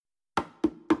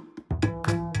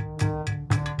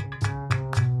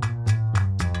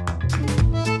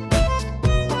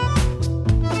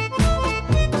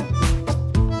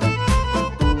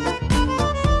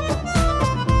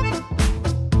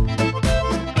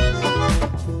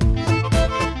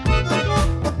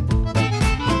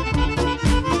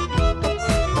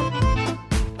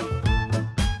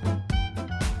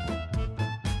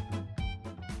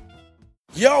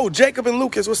Yo, Jacob and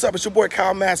Lucas, what's up? It's your boy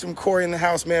Kyle Massey from Corey in the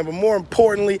house, man. But more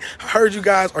importantly, I heard you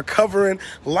guys are covering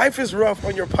Life is Rough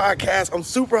on your podcast. I'm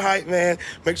super hyped, man.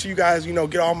 Make sure you guys,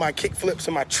 get all my kick flips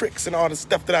and my tricks and all the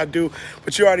stuff that I do.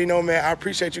 But you already know, man, I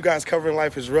appreciate you guys covering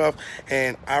Life is Rough.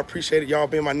 And I appreciate y'all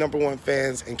being my number one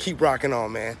fans. And keep rocking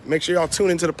on, man. Make sure y'all tune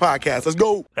into the podcast. Let's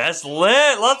go. That's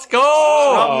lit. Let's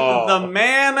go. From the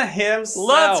man himself.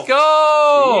 Let's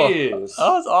go. Jeez.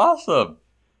 That was awesome.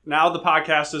 Now the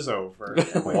podcast is over.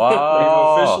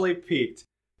 Wow. We've officially peaked.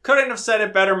 Couldn't have said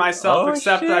it better myself,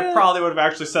 except shit. I probably would have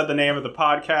actually said the name of the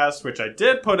podcast, which I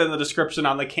did put in the description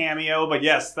on the Cameo. But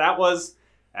yes, that was,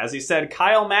 as he said,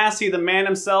 Kyle Massey, the man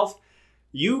himself.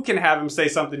 You can have him say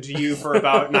something to you for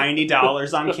about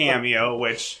 $90 on Cameo,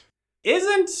 which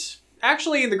isn't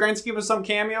actually, in the grand scheme of some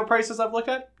Cameo prices I've looked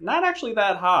at, not actually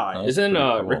that high. Isn't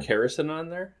Rick Harrison on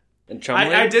there? And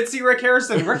I did see Rick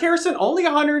Harrison. Rick Harrison, only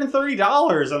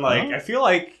 $130. And I feel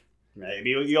like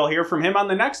maybe you'll hear from him on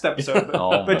the next episode.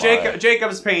 But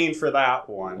Jacob's paying for that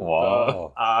one.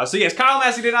 Wow. So yes, Kyle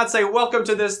Massey did not say, welcome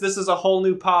to this. This is a whole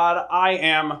new pod. I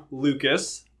am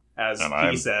Lucas, as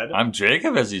he said. I'm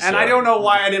Jacob, as he said. And I don't know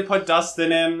why I didn't put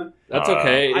Dustin in. That's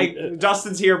okay.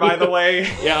 Dustin's here, by the way.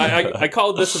 Yeah, I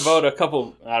called this about a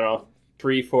couple,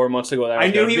 3-4 months ago. That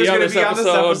I knew he was going to be on this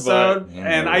episode. But,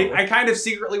 and I kind of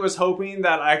secretly was hoping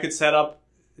that I could set up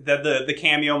that the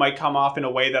Cameo might come off in a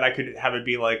way that I could have it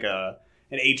be like an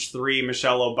H3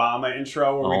 Michelle Obama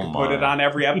intro where we could put it on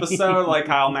every episode, like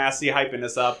Kyle Massey hyping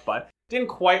us up, but didn't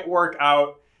quite work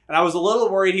out. And I was a little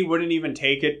worried he wouldn't even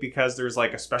take it because there's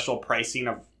like a special pricing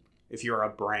of if you're a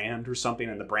brand or something,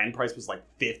 and the brand price was like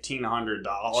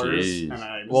 $1,500. And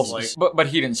I was but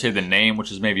he didn't say the name,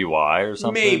 which is maybe why or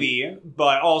something. Maybe,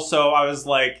 but also I was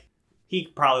like, he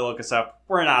could probably look us up.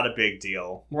 We're not a big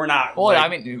deal. We're not. Well,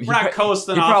 we're not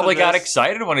coasting. He off probably of got this.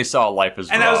 excited when he saw Life is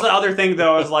Rough. And that was the other thing,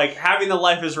 though, is like having the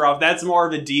Life is Rough. That's more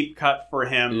of a deep cut for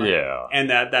him. Yeah, and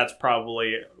that's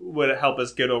probably would help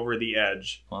us get over the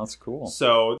edge. Well, that's cool.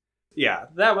 So. Yeah,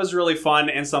 that was really fun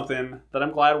and something that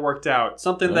I'm glad worked out.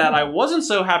 Something that I wasn't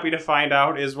so happy to find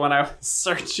out is when I was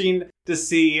searching to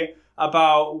see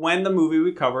about when the movie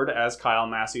we covered, as Kyle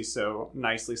Massey so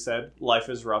nicely said, Life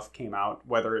is Rough came out,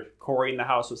 whether Corey in the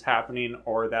House was happening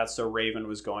or That's So Raven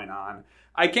was going on.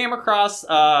 I came across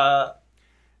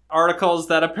articles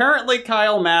that apparently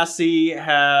Kyle Massey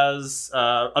has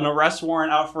an arrest warrant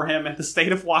out for him in the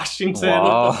state of Washington.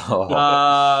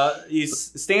 Wow. He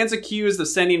stands accused of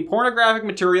sending pornographic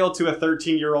material to a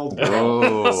 13-year-old girl.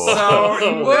 Whoa.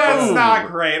 So that's not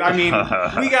great. I mean,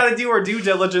 we got to do our due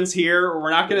diligence here.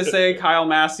 We're not going to say Kyle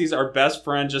Massey's our best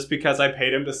friend just because I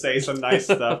paid him to say some nice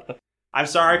stuff. I'm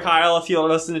sorry, Kyle, if you're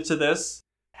listening to this.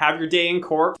 Have your day in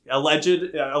court.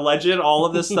 Alleged. All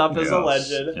of this stuff is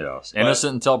alleged. Yes.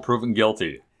 Innocent until proven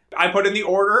guilty. I put in the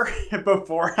order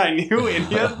before I knew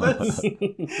any of this.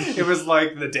 It was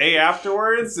like the day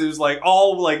afterwards. It was like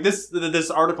all like this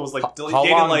article was like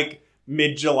dated like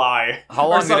mid-July. How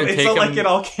long did it take him? Like it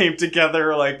all came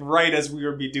together like right as we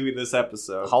would be doing this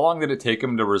episode. How long did it take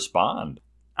him to respond?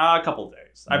 A couple of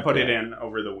days. I put it in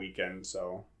over the weekend,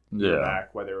 so.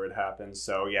 Back whether it happens.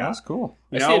 So yeah, that's cool.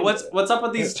 What's up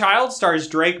with these child stars?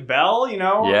 Drake Bell,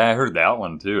 Yeah, I heard that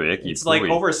one too. It's like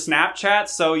over Snapchat,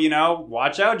 so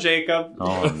watch out, Jacob.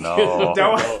 Oh no!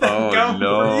 Don't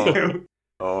go for you.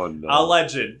 Oh no!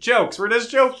 Alleged jokes. We're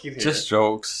just joking here. Just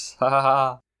jokes.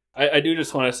 I do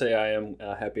just want to say I am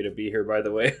happy to be here. By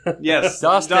the way, yes,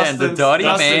 Dustin, the Duddy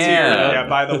man. Here. Yeah,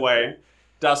 by the way,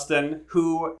 Dustin,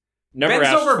 who. Never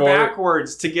bends over for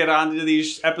backwards to get onto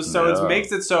these episodes, No.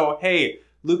 makes it so, hey,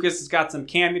 Lucas has got some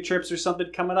cameo trips or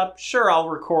something coming up. Sure, I'll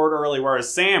record early.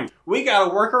 Whereas Sam, we got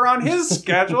to work around his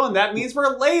schedule, and that means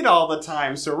we're late all the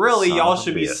time. So really, y'all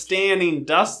should be standing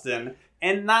Dustin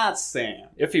and not Sam.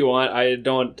 If you want, I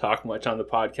don't talk much on the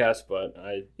podcast, but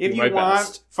if do my you want,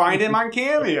 best. find him on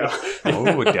Cameo.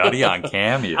 Oh, Duddy on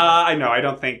Cameo. I know. I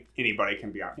don't think anybody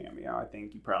can be on Cameo. I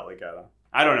think you probably gotta.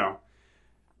 I don't know.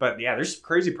 But yeah, there's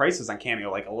crazy prices on Cameo.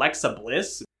 Like Alexa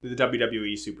Bliss, the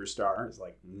WWE superstar, is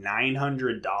like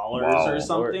 $900 or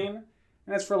something. And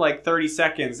it's for like 30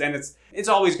 seconds. And it's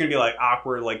always going to be like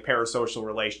awkward, like parasocial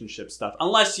relationship stuff.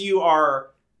 Unless you are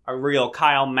a real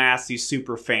Kyle Massey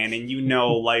super fan and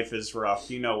Life is Rough.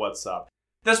 You know what's up.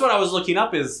 That's what I was looking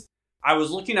up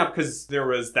because there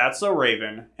was That's So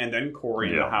Raven and then Corey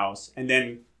in the House. And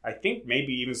then I think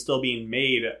maybe even still being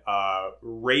made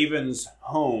Raven's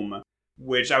Home.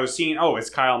 Which I was seeing,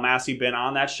 has Kyle Massey been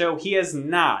on that show? He has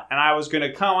not. And I was going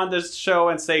to come on this show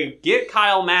and say, get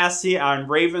Kyle Massey on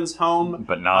Raven's Home.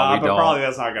 But now we don't. But probably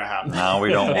that's not going to happen. Now we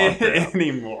don't want that.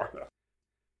 anymore.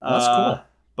 That's cool.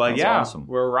 But That's yeah, awesome.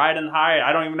 we're riding high.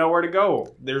 I don't even know where to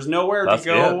go. There's nowhere That's to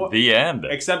go it. The end.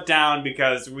 except down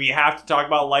because we have to talk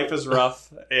about Life is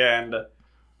Rough. And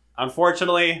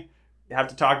unfortunately, we have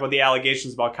to talk about the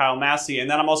allegations about Kyle Massey. And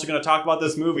then I'm also going to talk about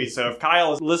this movie. So if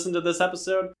Kyle has listened to this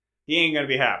episode, he ain't going to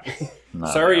be happy.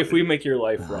 Not Sorry happy. if we make your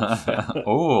life rough.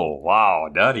 Oh, wow,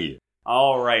 Daddy.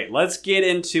 All right, let's get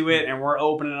into it. And we're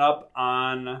opening up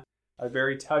on a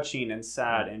very touching and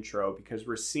sad intro because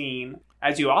we're seeing,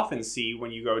 as you often see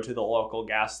when you go to the local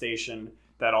gas station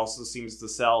that also seems to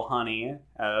sell honey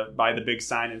by the big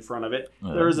sign in front of it.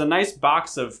 Yeah. There is a nice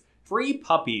box of free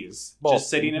puppies just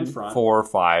sitting in front. 4 or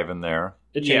 5 in there.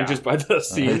 It changes by the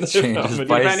scene. It changes But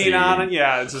by Depending on scene. it,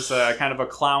 yeah, it's just a kind of a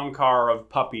clown car of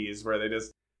puppies where they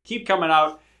just keep coming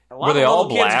out. A lot Were they of all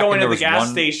little kids black going and to there the was gas one-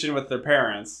 station with their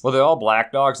parents. Were they all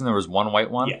black dogs and there was one white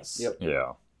one? Yes. Yep.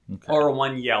 Yeah. Okay. Or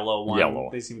one yellow one. Yellow.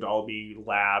 They seem to all be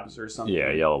labs or something.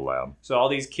 Yeah, yellow lab. So all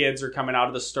these kids are coming out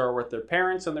of the store with their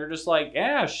parents, and they're just like,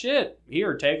 yeah, shit,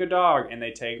 here, take a dog. And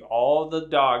they take all the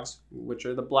dogs, which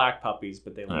are the black puppies,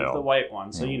 but they leave Yeah. the white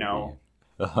one. So, you know,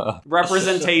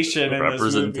 representation in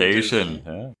Representation.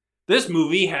 Yeah. This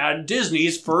movie had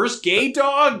Disney's first gay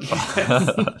dog.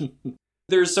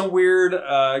 There's some weird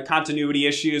continuity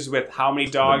issues with how many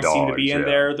dogs seem to be dogs, in yeah.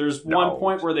 there. There's one Dogs,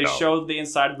 point where they dogs. showed the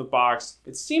inside of the box.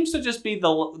 It seems to just be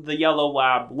the yellow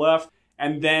lab left,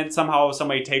 and then somehow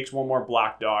somebody takes one more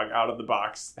black dog out of the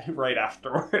box right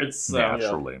afterwards. So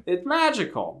Naturally. it's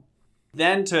magical.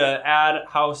 Then to add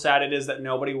how sad it is that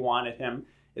nobody wanted him,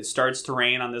 it starts to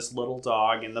rain on this little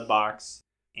dog in the box,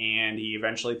 and he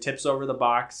eventually tips over the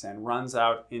box and runs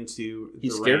out into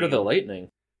He's the scared rain. of the lightning.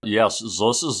 Yes, so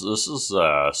this is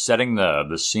setting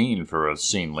the scene for a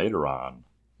scene later on.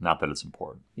 Not that it's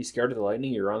important. He's scared of the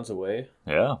lightning. He runs away.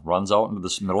 Yeah, runs out into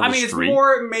the middle of I the mean, street. it's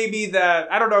more maybe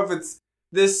that, I don't know if it's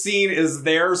this scene is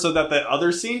there so that the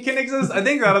other scene can exist. I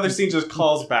think that other scene just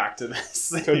calls back to this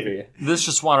scene. Could be. This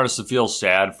just wanted us to feel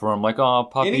sad for him, like, oh,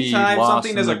 puppy. Anytime lost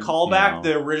something is a in the- callback, you know.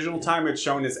 the original time it's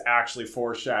shown is actually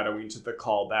foreshadowing to the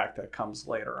callback that comes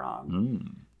later on.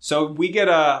 Mm. So we get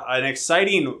an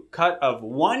exciting cut of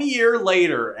 1 year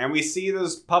later, and we see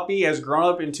this puppy has grown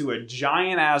up into a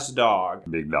giant-ass dog.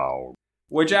 Big dog.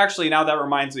 Which actually, now that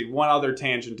reminds me, one other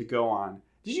tangent to go on.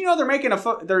 Did you know they're making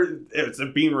it's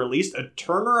being released, a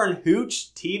Turner and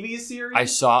Hooch TV series? I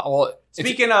saw. Well,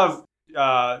 Speaking of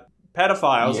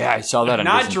pedophiles, yeah, I saw that. On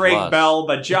not Disney Drake Plus. Bell,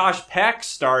 but Josh Peck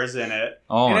stars in it.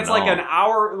 Oh, And it's no. like an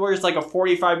hour, where it's like a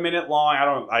 45-minute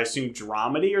long, I assume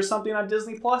dramedy or something on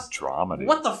Disney Plus. Dramedy.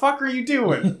 What the fuck are you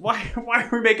doing? Why are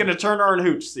we making a Turner and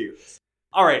Hooch series?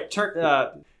 All right, I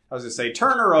was gonna say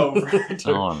turn her over.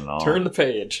 Oh no! Turn the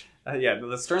page. Yeah,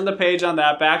 let's turn the page on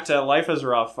that. Back to Life is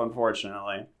Rough,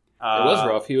 unfortunately. It was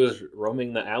rough. He was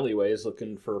roaming the alleyways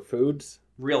looking for foods.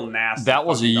 Real nasty. That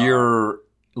was a fucking dog. year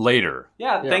later.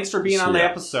 Yeah, Yeah. thanks for being on the Yeah.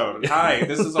 episode. Hi,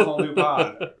 this is a whole new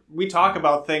pod. We talk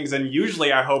about things, and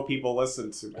usually I hope people listen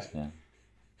to me. Yeah.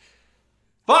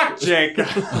 Fuck, Jake!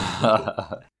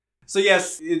 So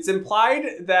yes, it's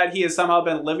implied that he has somehow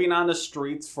been living on the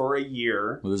streets for a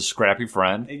year. With his scrappy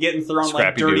friend. And getting thrown like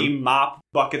Scrappy dirty dude. mop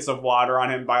buckets of water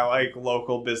on him by like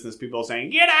local business people saying,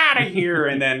 "Get out of here!"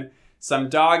 And then some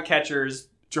dog catchers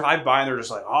drive by and they're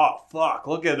just like, "Oh fuck!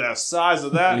 Look at the size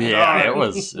of that Yeah, dog. it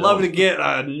was. Love to get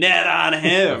a net on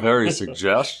him." Very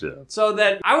suggestive. So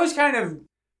that I was kind of,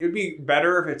 it would be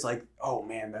better if it's like, "Oh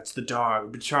man, that's the dog.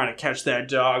 I've been trying to catch that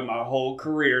dog my whole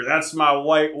career. That's my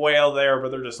white whale there."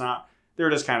 But they're just not. They're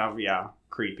just kind of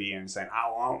creepy and saying, I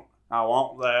want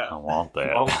that." I want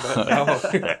that.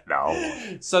 Want that,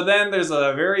 no. So then there's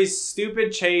a very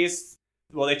stupid chase.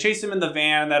 Well, they chase him in the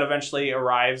van that eventually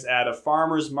arrives at a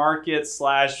farmer's market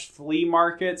 / flea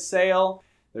market sale.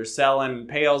 They're selling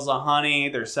pails of honey.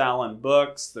 They're selling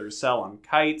books. They're selling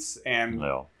kites. And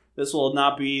No. this will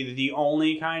not be the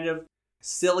only kind of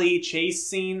silly chase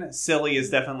scene. Silly is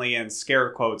definitely in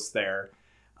scare quotes there.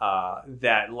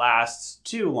 That lasts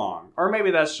too long. Or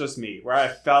maybe that's just me, where I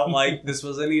felt like this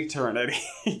was an eternity.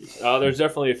 There's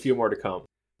definitely a few more to come.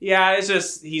 Yeah, it's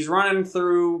just, he's running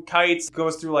through kites,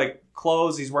 goes through like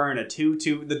clothes, he's wearing a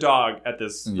tutu. The dog at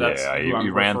this, that's Yeah, who I'm he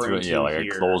ran referring through to like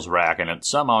here. a clothes rack, and it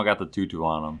somehow got the tutu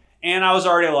on him. And I was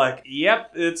already like,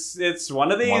 yep, it's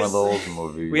one of these. One of those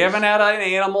movies. We haven't had an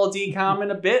animal decom in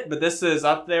a bit, but this is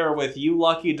up there with You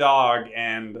Lucky Dog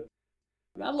and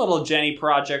that little Jenny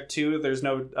Project too. There's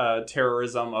no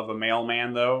terrorism of a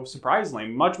mailman, though. Surprisingly,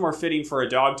 much more fitting for a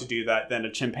dog to do that than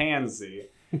a chimpanzee.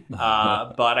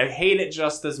 But I hate it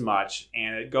just as much,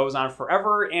 and it goes on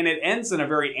forever, and it ends in a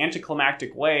very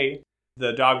anticlimactic way.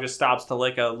 The dog just stops to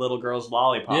lick a little girl's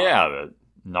lollipop. Yeah, the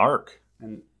narc.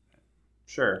 And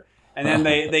sure. And then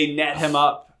they net him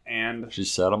up and she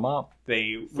set him up.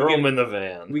 They throw him in the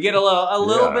van. We get a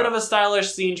little bit of a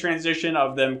stylish scene transition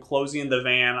of them closing the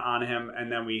van on him,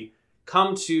 and then we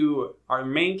come to our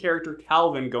main character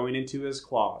Calvin going into his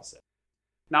closet.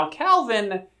 Now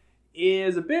Calvin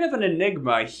is a bit of an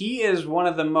enigma. He is one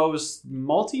of the most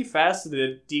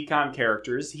multifaceted DCOM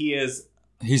characters. He's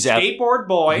skateboard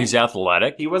boy. He's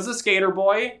athletic. He was a skater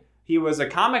boy. He was a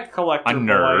comic collector a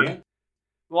nerd. Boy.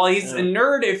 Well, he's a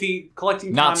nerd if he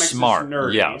collecting not comics smart. is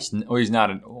nerdy. Yes. Well, he's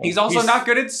not. He's also not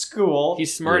good at school.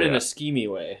 He's smart in a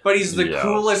schemey way. But he's the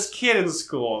coolest kid in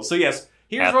school. So yes,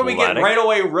 here's what we get right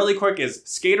away really quick is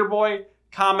skater boy,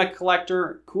 comic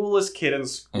collector, coolest kid in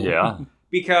school. Yeah.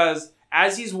 Because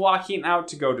as he's walking out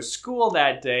to go to school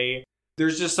that day,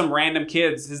 there's just some random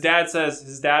kids. His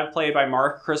dad played by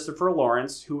Mark Christopher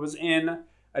Lawrence, who was in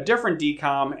a different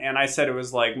DCOM, and I said it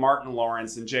was like Martin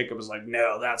Lawrence, and Jacob was like,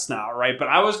 no, that's not right. But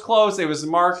I was close. It was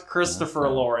Mark Christopher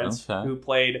Lawrence, who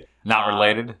played... Not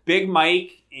related? Big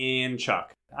Mike in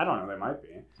Chuck. I don't know, they might be.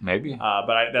 Maybe.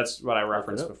 But that's what I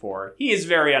referenced before. He is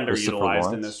very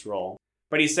underutilized in this role.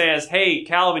 But he says, hey,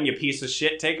 Calvin, you piece of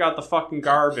shit, take out the fucking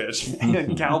garbage.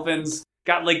 And Calvin's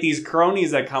got like these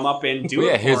cronies that come up and do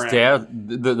it for him. His dad,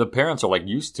 the parents are like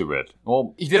used to it.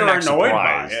 Well, he didn't act annoyed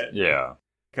surprised. by it. Yeah.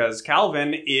 Because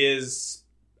Calvin is,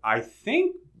 I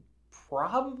think,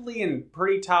 probably in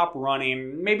pretty top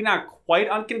running. Maybe not quite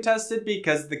uncontested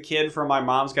because the kid from My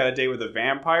Mom's Got a Date with a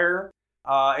Vampire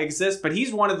exists. But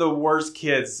he's one of the worst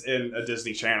kids in a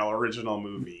Disney Channel original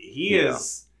movie. He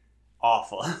is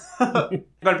awful. But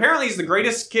apparently he's the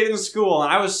greatest kid in school.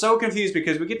 And I was so confused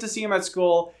because we get to see him at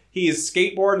school. He's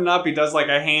skateboarding up. He does like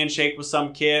a handshake with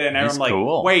some kid. And I'm like,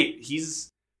 cool. Wait, he's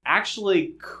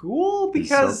actually cool?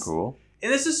 Because... He's so cool.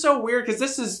 And this is so weird because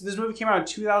this movie came out in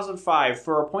 2005.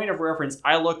 For a point of reference,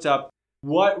 I looked up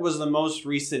what was the most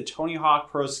recent Tony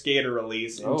Hawk Pro Skater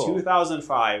release in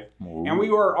 2005. Ooh. And we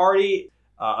were already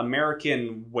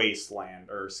American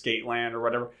Wasteland or Skateland or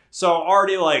whatever. So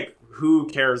already like, who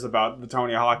cares about the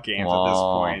Tony Hawk games at this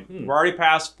point? We're already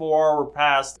past 4. We're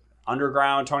past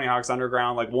Underground, Tony Hawk's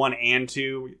Underground, like 1 and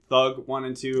 2, Thug 1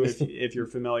 and 2, if you're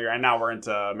familiar. And now we're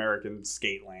into American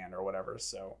Skateland or whatever,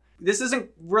 so... This isn't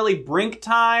really Brink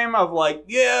time of like,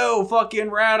 yo,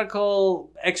 fucking radical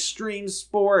extreme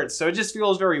sports. So it just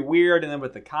feels very weird. And then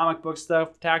with the comic book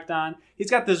stuff tacked on,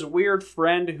 he's got this weird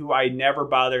friend who I never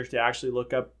bothered to actually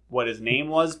look up what his name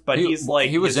was. But he's like...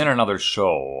 He was in another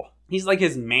show. He's like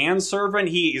his manservant.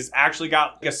 He's actually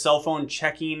got like a cell phone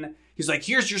checking. He's like,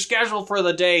 here's your schedule for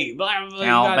the day. Blah, blah, you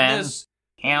got this.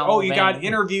 Oh, you got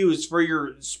interviews for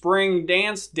your spring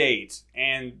dance date.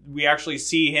 And we actually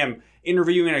see him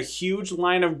interviewing a huge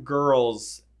line of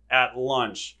girls at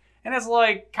lunch. And it's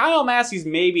like, Kyle Massey's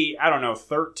maybe, I don't know,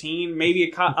 13,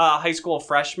 maybe a high school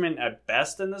freshman at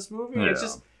best in this movie. Yeah.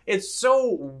 It's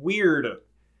so weird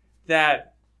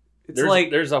that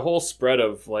there's a whole spread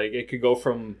of, like, it could go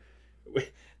from,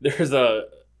 there's a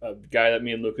guy that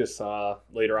me and Lucas saw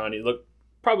later on, he looked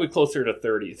probably closer to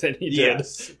 30 than he did.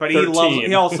 Yes, but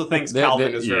he also thinks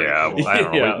Calvin is very cool. I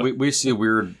don't know. We see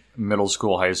weird middle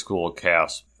school, high school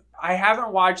cast. I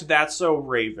haven't watched That's So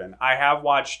Raven. I have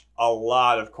watched a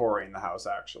lot of Corey in the House,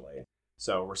 actually.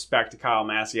 So, respect to Kyle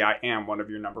Massey. I am one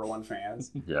of your number one fans.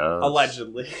 Yes.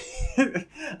 Allegedly.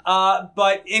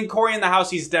 But in Corey in the House,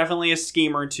 he's definitely a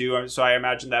schemer, too. So, I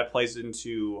imagine that plays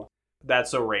into That's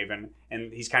So Raven.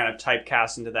 And he's kind of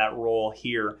typecast into that role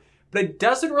here. But it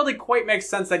doesn't really quite make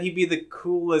sense that he'd be the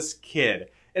coolest kid.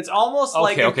 It's almost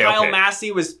like if Kyle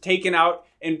Massey was taken out...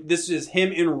 And this is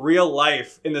him in real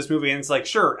life in this movie. And it's like,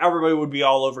 sure, everybody would be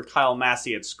all over Kyle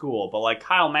Massey at school. But like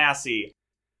Kyle Massey,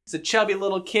 he's a chubby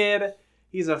little kid.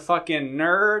 He's a fucking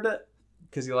nerd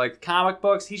because he likes comic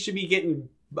books. He should be getting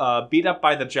beat up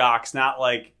by the jocks, not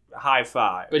like high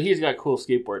five. But he's got cool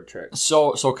skateboard tricks.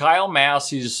 So Kyle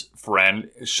Massey's friend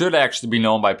should actually be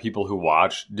known by people who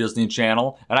watch Disney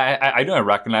Channel. And I don't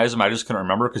recognize him. I just couldn't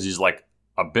remember because he's like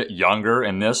a bit younger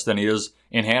in this than he is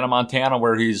in Hannah Montana,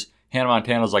 where he's Hannah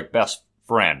Montana's like best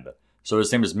friend. So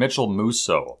his name is Mitchell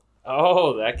Musso.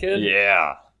 Oh, that kid?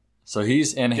 Yeah. So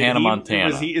he's in Hannah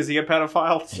Montana. Is he a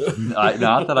pedophile?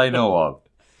 Not that I know of.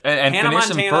 And Hannah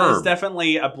Montana is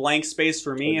definitely a blank space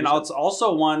for me. And it's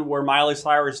also one where Miley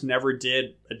Cyrus never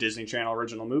did a Disney Channel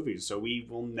original movie. So we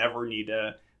will never need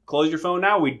to close your phone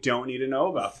now. We don't need to know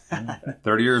about that.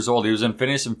 30 years old. He was in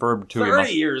Phineas and Ferb too.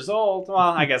 30 years old? Well,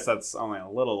 I guess that's only a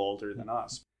little older than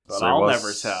us. But so I'll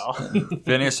never tell.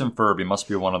 Phineas and Ferb, he must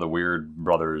be one of the weird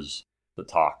brothers that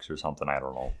talks or something. I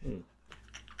don't know.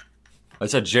 I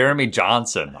said Jeremy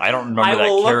Johnson. I don't remember I that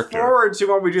will character. look forward to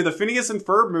when we do the Phineas and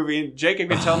Ferb movie, and Jacob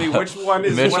can tell me which one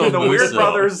is Mitchell one of the Weird Musso.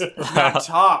 Brothers that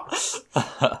talks.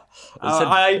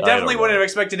 I definitely wouldn't have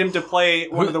expected him to play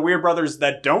one of the Weird Brothers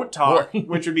that don't talk,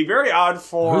 which would be very odd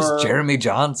for Who's Jeremy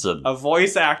Johnson? a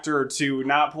voice actor to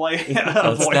not play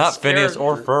a It's voice not Phineas character.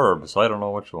 or Ferb, so I don't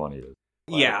know which one he is.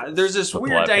 Yeah, there's this With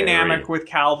weird Blackberry. dynamic with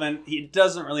Calvin. It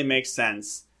doesn't really make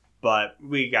sense, but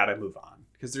we gotta move on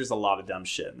because there's a lot of dumb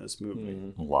shit in this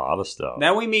movie. A lot of stuff.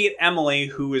 Then we meet Emily,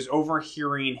 who is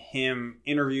overhearing him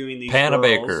interviewing these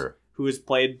Panabaker. girls, who is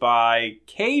played by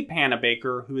Kay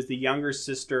Panabaker, who is the younger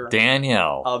sister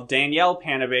Danielle. of Danielle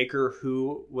Panabaker,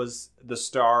 who was the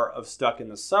star of Stuck in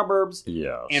the Suburbs.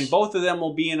 Yes. And both of them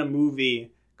will be in a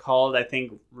movie called, I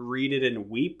think, Read It and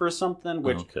Weep or something,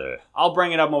 which Okay. I'll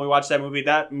bring it up when we watch that movie.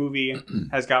 That movie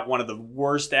has got one of the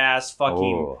worst ass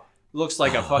fucking... Oh. Looks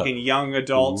like a fucking young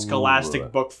adult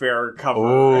Scholastic Book Fair cover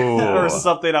Ooh. or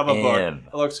something of a book. Man.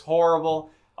 It looks horrible.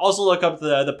 Also look up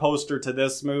the poster to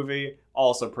this movie.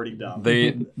 Also pretty dumb.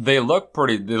 They look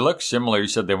pretty. They look similar. You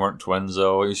said they weren't twins,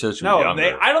 though. You said she was No,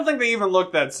 younger. I don't think they even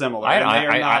look that similar. and they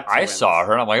are not I twins. saw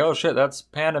her and I'm like, oh shit, that's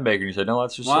Panabaker. And you said, no,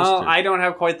 that's your Well, sister. I don't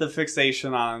have quite the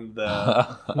fixation on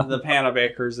the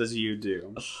Panabakers as you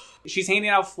do. She's handing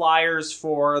out flyers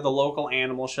for the local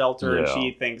animal shelter, and Yeah.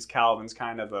 she thinks Calvin's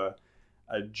kind of a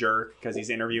jerk because he's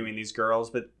interviewing these girls,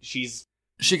 but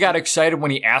She got excited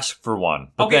when he asked for one,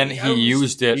 but Okay, then he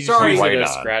used it He's to Sorry. write using it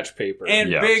as on. scratch paper.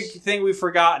 And Yes. big thing we've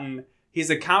forgotten, he's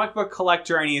a comic book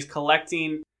collector, and he's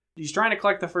trying to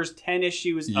collect the first 10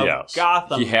 issues of Yes.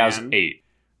 Gotham. He has Man, 8.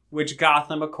 which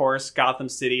Gotham, of course, Gotham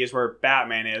City is where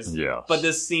Batman is. Yes. But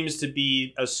this seems to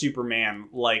be a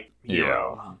Superman-like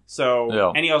hero. Yeah. So,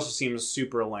 Yeah. and he also seems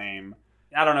super lame.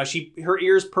 I don't know. Her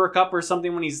ears perk up or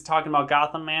something when he's talking about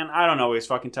Gotham Man. I don't know what he's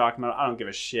fucking talking about. I don't give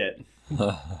a shit.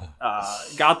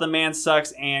 Gotham Man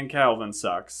sucks and Calvin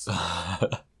sucks.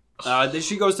 Then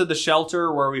she goes to the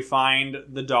shelter where we find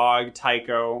the dog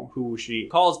Tycho, who she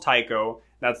calls Tycho.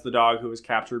 That's the dog who was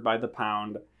captured by the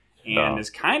Pound and Yeah. is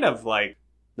kind of like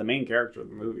the main character of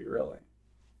the movie, really.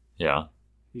 Yeah.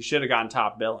 He should have gotten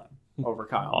top billing over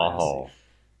Kyle Oh. Massey.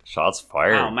 Shots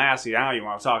fired. Kyle Massey, now you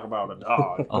want to talk about a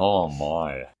dog. Oh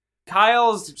my.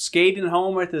 Kyle's skating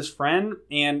home with his friend,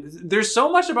 and there's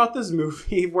so much about this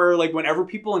movie where, like, whenever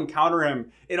people encounter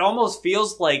him, it almost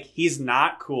feels like he's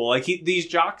not cool. Like, these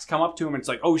jocks come up to him, and it's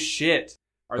like, oh shit,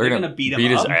 are they gonna beat him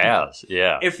up? his ass.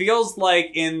 Yeah. It feels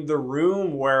like in The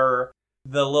Room where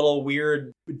the little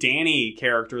weird Danny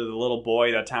character, the little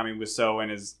boy that Tommy Wiseau and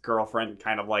his girlfriend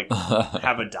kind of like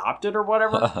have adopted or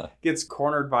whatever, gets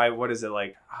cornered by, what is it,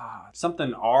 like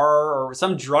something R or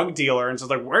some drug dealer, and so it's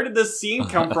like, where did this scene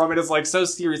come from? And it's like so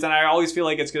serious, and I always feel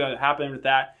like it's gonna happen with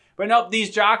that. But nope,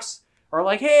 these jocks are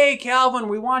like, hey Calvin,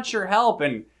 we want your help.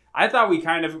 And I thought we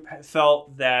kind of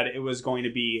felt that it was going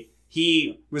to be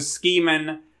he was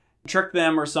scheming, tricked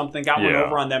them or something, got one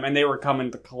over on them, and they were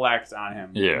coming to collect on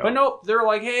him. Yeah. But nope, they're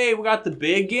like, hey, we got the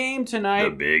big game tonight, The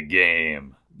big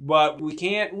game. but we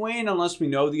can't win unless we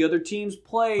know the other team's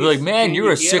plays. They're like, man, Can you're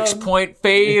you a get 'em?" 6-point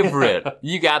favorite.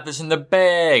 You got this in the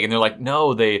bag. And they're like,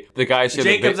 no, the guy said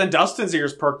Jacob's and Dustin's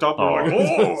ears perked up. They're like,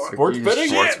 oh, sports betting?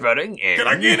 Sports betting. Can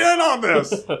I get in on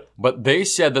this? But they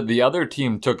said that the other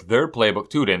team took their playbook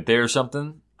too, didn't they, or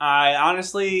something? I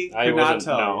honestly could not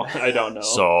tell. No, I don't know.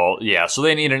 So, yeah, so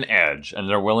they need an edge, and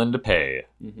they're willing to pay.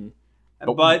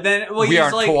 But then, well, we he's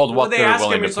aren't like, told what they they're ask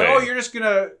willing him, to it's like, pay. oh, you're just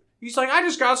gonna. He's like, I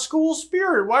just got school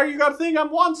spirit. Why you got to think I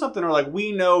want something? Or like,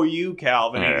 we know you,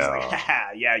 Calvin. And he's like,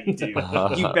 haha, yeah, you do.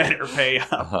 You better pay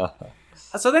up.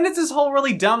 So then it's this whole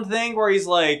really dumb thing where he's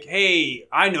like, hey,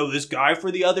 I know this guy for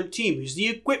the other team. He's the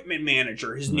equipment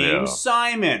manager. His name's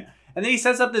Simon. And then he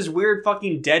sets up this weird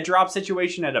fucking dead drop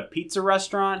situation at a pizza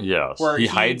restaurant. Yes. Where He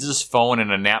hides his phone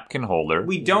in a napkin holder.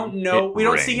 We don't know. It We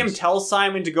don't see him rings. tell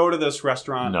Simon to go to this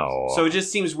restaurant. No. So it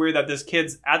just seems weird that this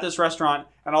kid's at this restaurant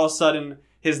and all of a sudden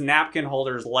his napkin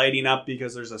holder is lighting up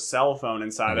because there's a cell phone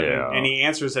inside of Yeah. it. And he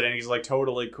answers it and he's like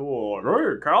totally cool. Like,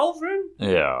 hey, Calvin?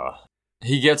 Yeah.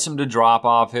 He gets him to drop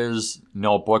off his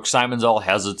notebook. Simon's all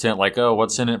hesitant, like, oh,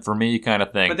 what's in it for me kind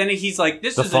of thing. But then he's like,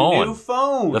 this The is phone. a new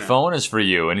phone. The phone is for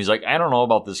you. And he's like, I don't know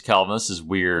about this, Calvin. This is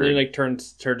weird. And he like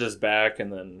turns his back,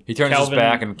 and then He turns his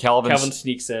back, and Calvin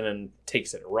sneaks in and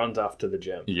takes it, runs off to the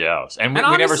gym. Yes. And And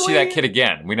we never see honestly- that kid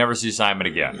again. We never see Simon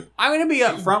again. I'm going to be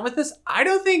upfront with this. I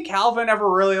don't think Calvin ever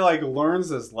really like learns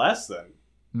this lesson.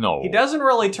 No. He doesn't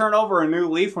really turn over a new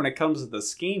leaf when it comes to the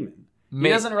scheming. He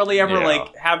doesn't really ever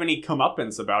like have any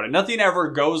comeuppance about it. Nothing ever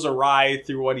goes awry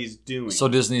through what he's doing. So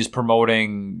Disney's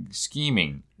promoting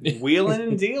scheming. Wheeling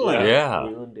and dealing. Yeah.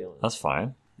 Wheeling dealing. That's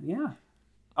fine. Yeah.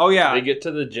 Oh yeah, They get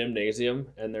to the gymnasium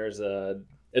and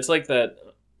it's like that.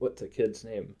 What's the kid's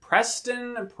name?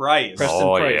 Preston Price.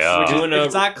 Oh, Price. yeah. If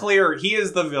it's not clear, he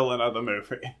is the villain of the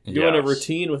movie. Doing a Yes.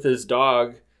 routine with his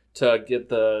dog to get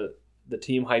the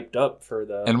team hyped up for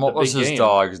the And what the was big his game.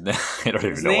 dog's name? I don't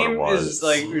even His know what it name was. is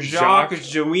like Jacques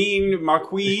Jouin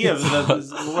Marquis of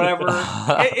the whatever.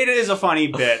 It is a funny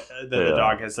bit that the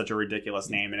dog has such a ridiculous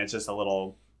name, and it's just a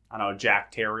little, I don't know,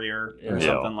 Jack Terrier or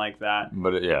something like that.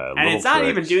 But And it's not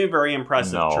even doing very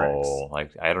impressive tricks.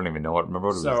 Like I don't even know remember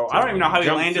what it was. So I don't even know how he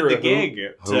Jump landed through the a gig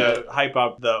to hype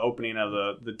up the opening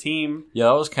of the team. Yeah,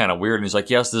 that was kind of weird. And he's like,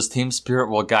 "Yes, this team spirit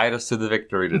will guide us to the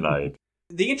victory tonight."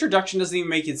 The introduction doesn't even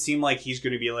make it seem like he's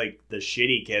going to be like the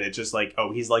shitty kid. It's just like,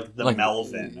 oh, he's like the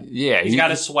Melvin. Yeah, he's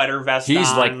got a sweater vest on.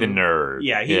 He's like the nerd.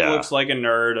 Yeah, he looks like a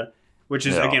nerd, which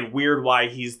is, again, weird why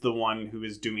he's the one who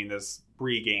is doing this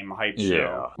pre-game hype show.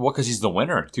 Yeah. Well, because he's the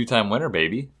winner. 2-time winner,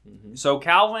 baby. Mm-hmm. So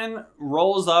Calvin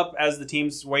rolls up as the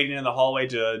team's waiting in the hallway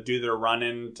to do their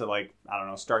run-in to, like, I don't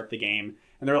know, start the game.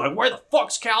 And they're like, where the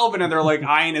fuck's Calvin? And they're like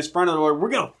eyeing his front, and they're like, we're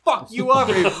going to fuck you up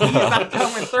if he's not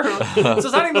coming through. So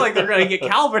it's not even like they're going to get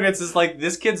Calvin. It's just like,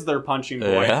 this kid's their punching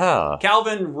boy. Yeah.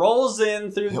 Calvin rolls in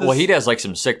through the... Well, he does like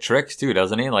some sick tricks too,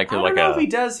 doesn't he? Like, I don't know if he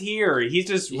does here. He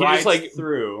just rides like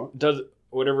through. Does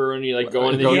whatever when you like go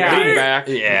in and Yeah. lean back.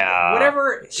 Yeah.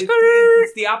 Whatever.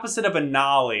 It's the opposite of a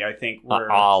nollie, I think.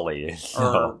 Where, ollie.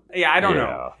 or, I don't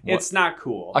know. It's not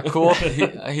cool. A cool.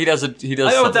 He does it. He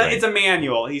does. I know something. it's a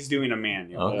manual. He's doing a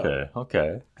manual.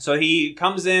 Okay. So he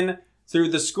comes in through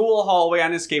the school hallway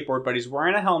on his skateboard, but he's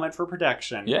wearing a helmet for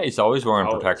protection. Yeah, he's always wearing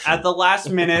protection. At the last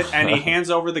minute, and he hands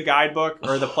over the guidebook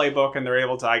or the playbook, and they're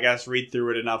able to, I guess, read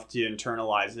through it enough to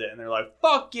internalize it. And they're like,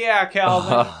 fuck yeah,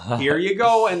 Calvin. Here you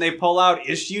go. And they pull out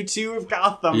issue 2 of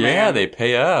Gotham, Yeah, they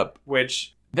pay up.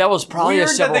 Which... That was probably weird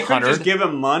a several that they couldn't hundred. just give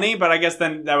him money, but I guess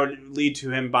then that would lead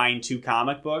to him buying 2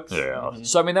 comic books. Yeah.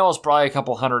 So I mean, that was probably a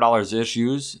couple $100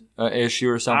 issue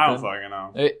or something. I don't fucking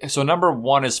know. So number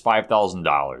 1 is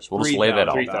 $5,000. We'll just lay that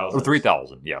out. 3,000. Or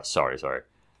 3,000. Yeah. Sorry.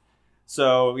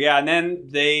 So yeah, and then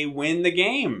they win the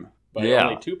game. By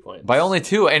only 2 points. By only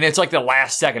 2, and it's like the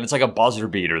last second. It's like a buzzer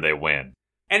beater. They win.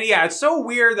 And yeah, it's so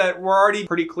weird that we're already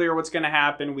pretty clear what's going to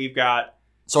happen. We've got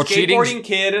So skateboarding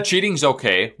kid. Cheating's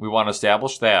okay. We want to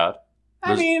establish that.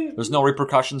 There's no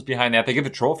repercussions behind that. They give a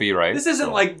trophy, right? This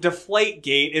isn't like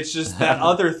Deflategate. It's just that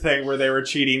other thing where they were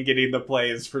cheating, getting the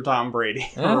plays for Tom Brady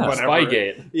or whatever.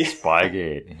 Spygate. Yeah.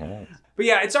 Spygate. Yeah. But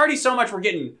yeah, it's already so much. We're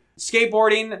getting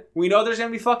skateboarding. We know there's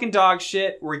going to be fucking dog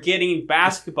shit. We're getting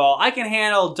basketball. I can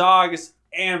handle dogs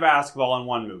and basketball in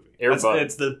one movie. Air Bud.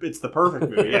 It's the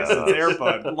perfect movie. Yes, it's Air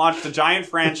Bud. Launched a giant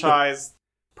franchise.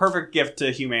 Perfect gift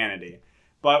to humanity.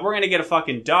 But we're going to get a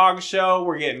fucking dog show.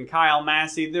 We're getting Kyle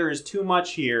Massey. There is too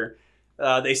much here.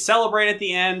 They celebrate at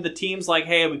the end. The team's like,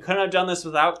 hey, we couldn't have done this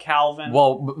without Calvin.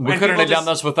 Well, we couldn't have done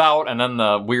this without, and then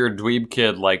the weird dweeb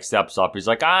kid, like, steps up. He's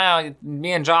like,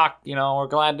 me and Jock, we're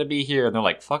glad to be here. And they're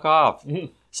like, fuck off.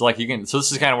 So, like, so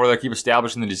this is kind of where they keep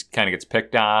establishing that he kind of gets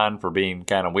picked on for being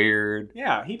kind of weird.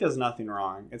 Yeah, he does nothing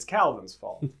wrong. It's Calvin's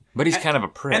fault. But he's kind of a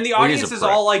prick. And the audience is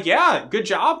all like, yeah, good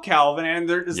job, Calvin. And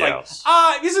they're just like,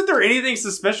 isn't there anything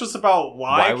suspicious about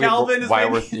why Calvin is why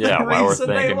we're reason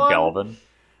they thinking won? Calvin.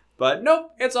 But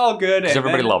nope, it's all good. Because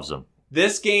everybody loves him.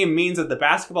 This game means that the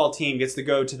basketball team gets to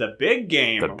go to the big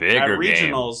game. The bigger at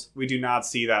regionals. We do not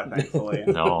see that, thankfully.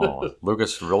 No,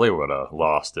 Lucas really would have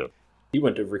lost it. He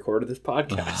wouldn't have recorded this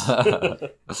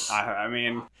podcast. I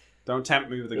mean, don't tempt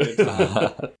me with a good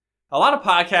time. A lot of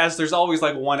podcasts, there's always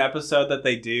like one episode that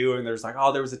they do, and there's like,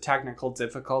 oh, there was a technical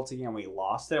difficulty and we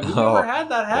lost it. We've never had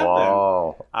that happen.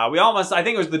 Wow. I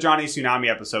think it was the Johnny Tsunami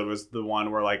episode was the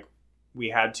one where like we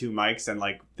had 2 mics and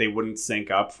like they wouldn't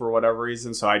sync up for whatever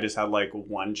reason. So I just had like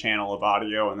one channel of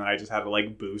audio and then I just had to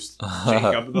like boost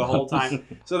Jacob the whole time.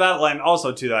 So that led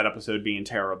also to that episode being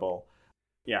terrible.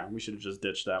 Yeah, we should have just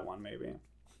ditched that one maybe.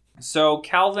 So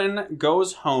Calvin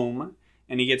goes home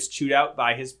and he gets chewed out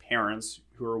by his parents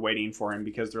who are waiting for him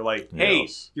because they're like, hey,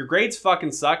 your grades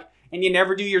fucking suck and you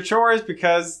never do your chores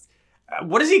because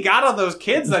what does he got on those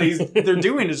kids that they're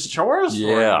doing his chores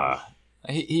for? Yeah.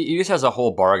 He just has a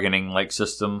whole bargaining like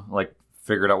system like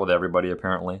figured out with everybody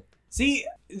apparently. See,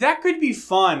 that could be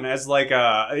fun as like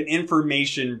an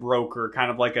information broker,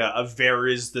 kind of like a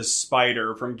Varys the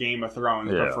Spider from Game of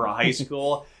Thrones, but for a high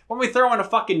school. When we throw in a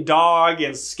fucking dog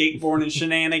and skateboard and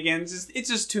shenanigans, it's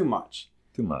just too much.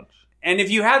 Too much. And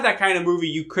if you had that kind of movie,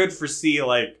 you could foresee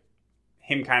like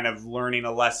him kind of learning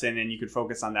a lesson and you could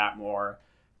focus on that more.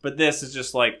 But this is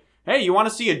just like, hey, you want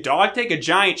to see a dog take a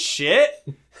giant shit?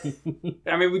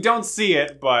 I mean, we don't see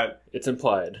it, but it's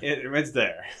implied. It's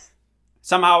there.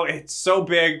 Somehow it's so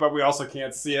big, but we also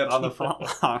can't see it on the front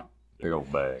lawn. Big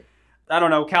old bag. I don't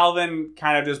know. Calvin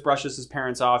kind of just brushes his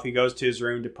parents off. He goes to his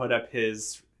room to put up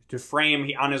to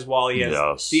frame on his wall. He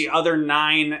has the other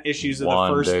 9 issues of the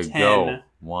first 10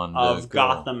 of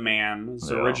Gotham Man. It's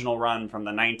the original run from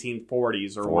the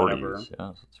 1940s or whatever. Yes,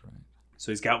 that's right.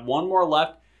 So he's got 1 more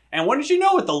left. And what did you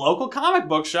know? At the local comic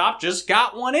book shop, just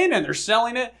got one in, and they're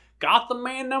selling it. Gotham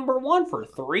Man #1 for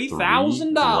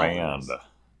 $3,000. $3,000.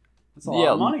 That's a lot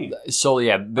of money. So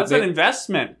that's an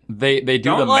investment. They do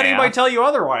Don't the let math. anybody tell you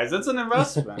otherwise. That's an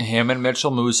investment. Him and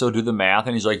Mitchell Musso do the math,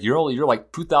 and he's like, "You're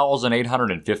like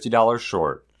 $2,850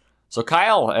 short." So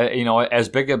Kyle, as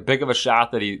big of a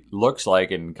shot that he looks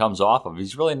like and comes off of,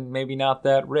 he's really maybe not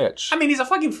that rich. I mean, he's a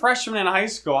fucking freshman in high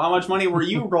school. How much money were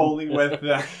you rolling with?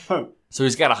 So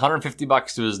he's got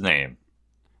 $150 to his name.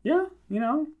 Yeah,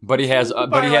 But he has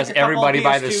everybody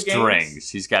by the PS2 strings. games.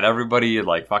 He's got everybody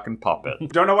like fucking puppet.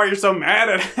 Don't know why you're so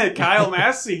mad at Kyle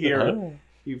Massey here.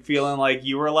 You feeling like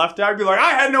you were left out? Be like,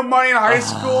 I had no money in high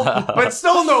school, but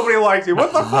still nobody liked me.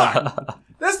 What the fuck?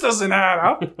 This doesn't add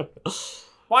up.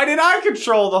 Why did I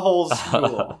control the whole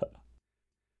school?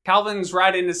 Calvin's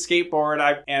riding his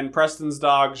skateboard, and Preston's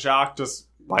dog, Jacques, just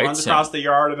runs across the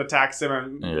yard and attacks him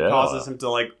and causes him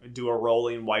to do a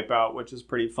rolling wipeout, which is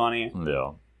pretty funny.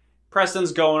 Yeah.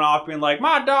 Preston's going off being like,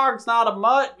 my dog's not a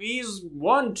mutt. He's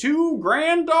won 2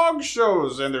 grand dog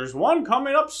shows, and there's one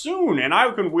coming up soon, and I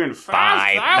can win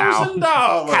 $5,000.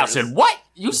 Kyle said, what?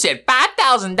 You said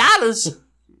 $5,000?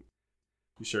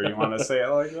 You sure you want to say it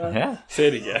like that? Yeah. Say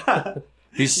it again.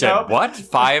 He said, what?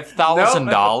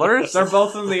 $5,000? They're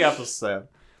both in the episode.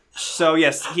 So,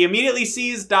 yes, he immediately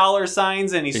sees dollar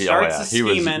signs, and he starts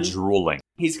scheming. He was drooling.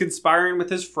 He's conspiring with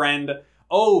his friend.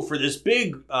 Oh, for this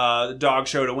big dog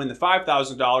show to win the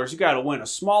 $5,000, you got to win a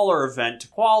smaller event to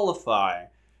qualify.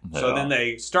 Yeah. So then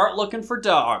they start looking for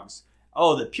dogs.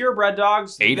 Oh, the purebred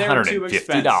dogs, they're too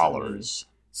expensive.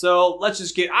 So let's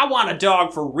just I want a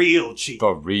dog for real cheap.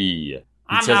 For real.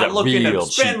 I'm not looking to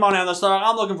spend money on this dog.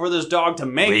 I'm looking for this dog to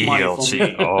make money for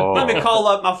me. Oh. Let me call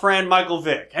up my friend Michael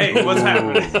Vick. Hey, what's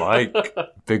happening? Mike.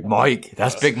 Big Mike.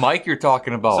 That's Big Mike you're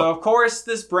talking about. So, of course,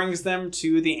 this brings them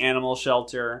to the animal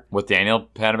shelter. With Danielle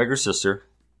Panavigar's sister.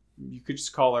 You could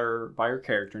just call her by her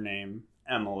character name,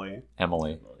 Emily.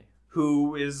 Emily.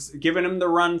 Who is giving him the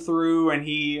run through, and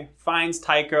he finds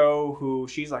Tycho, who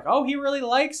she's like, oh, he really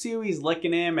likes you. He's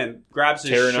licking him and grabs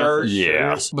his shirt.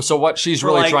 Yes. So what she's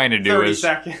really trying to do is...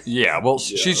 seconds. Yeah, well,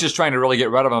 she's just trying to really get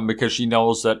rid of him because she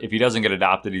knows that if he doesn't get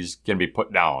adopted, he's going to be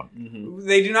put down. Mm-hmm.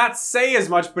 They do not say as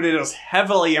much, but it is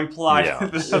heavily implied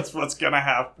that that's what's going to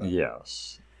happen.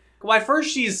 Yes. Well, at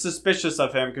first she's suspicious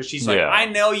of him because she's like, I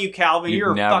know you, Calvin.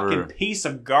 You're a fucking piece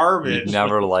of garbage. You've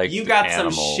never liked You got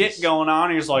animals. some shit going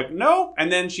on. And he's like, nope.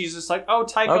 And then she's just like, oh,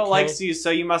 Tycho likes you, so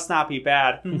you must not be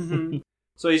bad.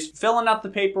 So he's filling out the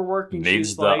paperwork. And needs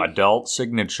she's the like, adult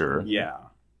signature. Yeah.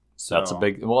 So that's a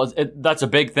big... Well, that's a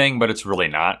big thing, but it's really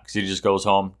not. Because he just goes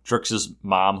home, tricks his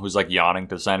mom, who's like yawning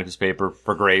to sign up his paper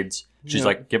for grades. She's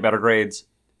like, get better grades.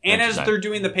 And as they're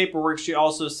doing the paperwork, she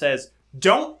also says...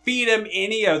 Don't feed him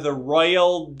any of the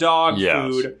royal dog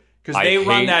food because they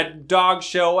run that dog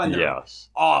show and they're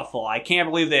awful. I can't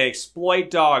believe they exploit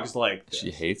dogs like this.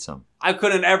 She hates them. I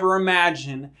couldn't ever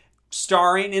imagine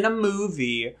starring in a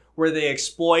movie where they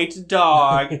exploit a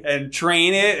dog and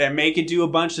train it and make it do a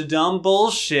bunch of dumb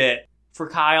bullshit for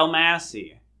Kyle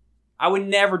Massey. I would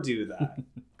never do that.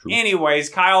 Anyways,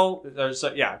 Kyle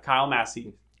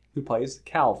Massey, who plays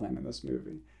Calvin in this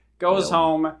movie, goes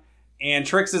home and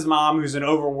tricks his mom, who's an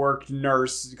overworked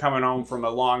nurse coming home from a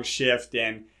long shift.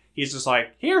 And he's just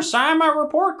like, here, sign my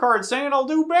report card saying I'll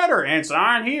do better. And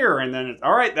sign here. And then,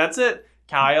 all right, that's it.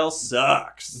 Kyle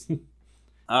sucks.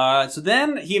 So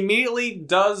then he immediately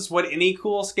does what any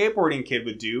cool skateboarding kid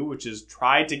would do, which is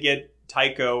try to get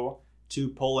Tycho to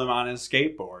pull him on his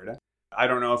skateboard. I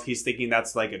don't know if he's thinking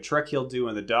that's like a trick he'll do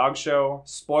in the dog show.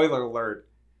 Spoiler alert.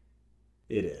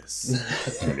 It is.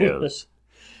 It is.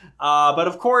 But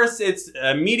of course, it's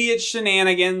immediate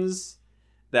shenanigans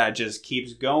that just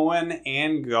keeps going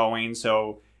and going.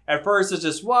 So at first it's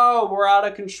just, whoa, we're out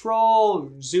of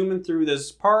control, zooming through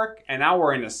this park, and now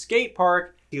we're in a skate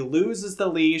park. He loses the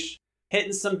leash,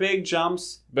 hitting some big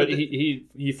jumps. But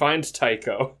he finds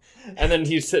Tycho, and then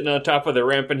he's sitting on top of the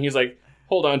ramp, and he's like,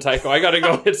 hold on, Tycho, I gotta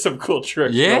go hit some cool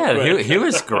tricks. Yeah, he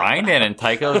was grinding, and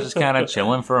Tycho was just kind of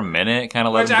chilling for a minute, kind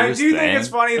of letting him do his thing. I do think it's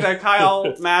funny that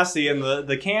Kyle Massey in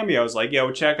the cameo is like,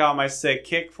 yo, check out my sick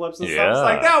kick flips and stuff. It's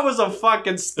like, that was a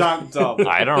fucking stunt double.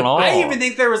 I don't know. I even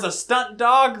think there was a stunt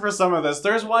dog for some of this.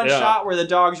 There's one shot where the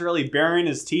dog's really burying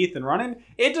his teeth and running.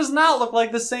 It does not look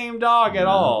like the same dog at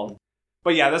all.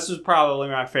 But yeah, this was probably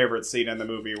my favorite scene in the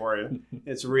movie where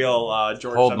it's real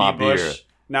George Hold W. my Bush. beer.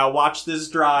 Now watch this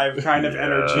drive kind of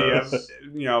energy of,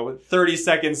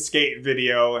 30-second skate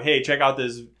video. Hey, check out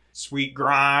this sweet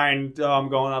grind. I'm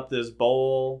going up this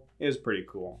bowl. It was pretty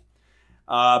cool.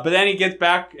 But then he gets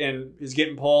back and is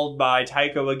getting pulled by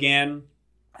Tycho again.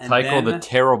 And Tycho then, the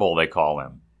Terrible, they call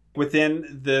him.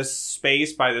 within this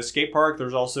space by the skate park,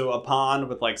 there's also a pond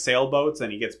with like sailboats,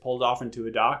 and he gets pulled off into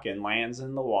a dock and lands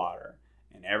in the water.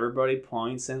 And everybody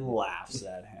points and laughs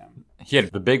at him. He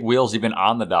had the big wheels even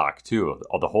on the dock, too,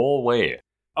 the whole way.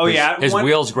 Oh, yeah. His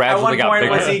wheels gradually got bigger. At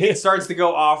one point, once he starts to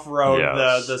go off-road,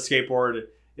 Yes. the skateboard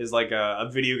is like a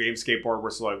video game skateboard where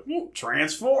it's like,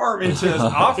 transform into this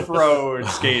off-road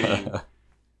skating.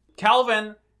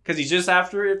 Calvin, because he's just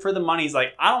after it for the money, he's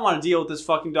like, I don't want to deal with this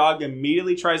fucking dog.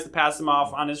 Immediately tries to pass him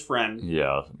off on his friend.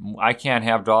 Yeah. I can't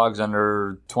have dogs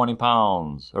under 20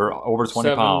 pounds or over 20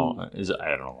 7 pounds. I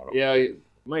don't know. Yeah,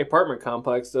 my apartment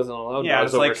complex doesn't allow Yeah,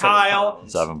 dogs it's like over 7 Kyle.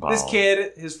 pounds. 7 pounds. This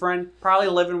kid, his friend, probably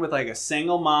living with like a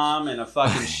single mom in a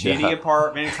fucking shitty Yeah.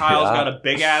 apartment. Kyle's Yeah. got a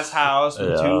big ass house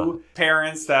with Yeah. 2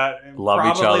 parents that Love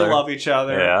each probably other. love each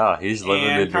other. Yeah, he's living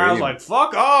And the Kyle's dream. like,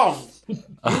 fuck off! You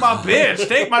my bitch!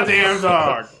 Take my damn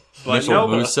dog! But Mitchell no,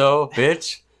 Musso,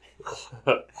 bitch.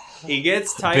 he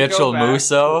gets Tycho Mitchell back.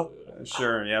 Musso.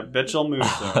 Sure, yeah, Bitchel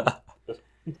Musso.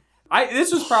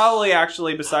 This was probably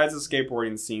actually, besides the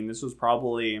skateboarding scene, this was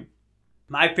probably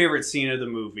my favorite scene of the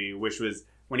movie, which was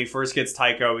when he first gets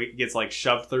Tycho, he gets like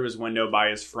shoved through his window by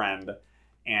his friend,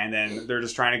 and then they're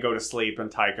just trying to go to sleep,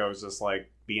 and Tycho's just like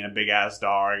being a big ass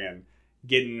dog and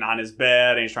getting on his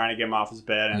bed, and he's trying to get him off his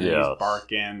bed, and then Yes. he's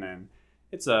barking, and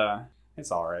it's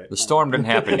all right. The storm didn't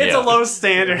happen yet. It's a low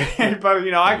standard, but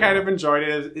I kind of enjoyed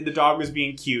it. The dog was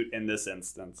being cute in this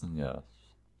instance. Yeah.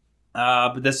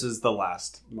 But this is the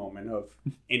last moment of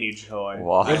any joy.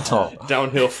 Wow.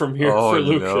 Downhill from here Oh, for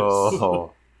Lucas.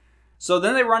 no. So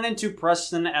then they run into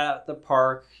Preston at the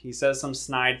park. He says some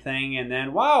snide thing, and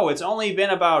then, wow, it's only been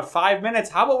about 5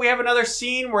 minutes. How about we have another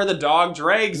scene where the dog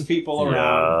drags people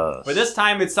around? Yes. But this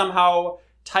time it's somehow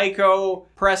Tycho,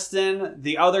 Preston,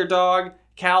 the other dog,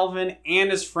 Calvin, and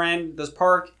his friend. This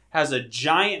park has a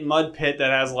giant mud pit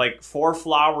that has like 4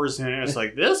 flowers in it. It's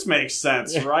like, this makes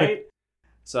sense, right?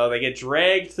 So they get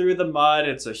dragged through the mud.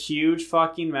 It's a huge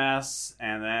fucking mess.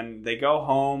 And then they go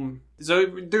home. So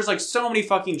there's like so many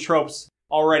fucking tropes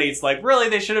already. It's like, really,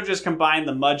 they should have just combined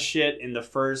the mud shit in the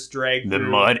first drag The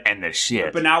through. mud and the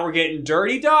shit. But now we're getting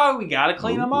dirty dog. We gotta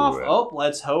clean them off. Ooh. Oh,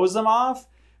 let's hose them off.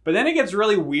 But then it gets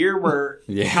really weird where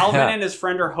Yeah. Calvin and his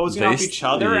friend are hosing off each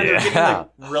other, and they're getting like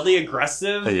really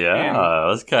aggressive. Yeah, and it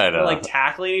was kind they're of like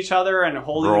tackling each other and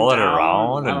holding rolling them down.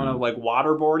 around I don't and- know, like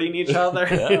waterboarding each other.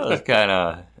 yeah, it was kind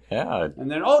of And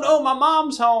then, oh no, my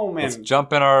mom's home. Let's And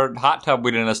jump in our hot tub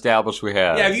we didn't establish we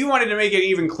had. yeah, if you wanted to make it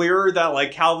even clearer that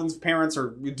like Calvin's parents are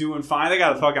doing fine, they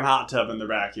got a fucking hot tub in their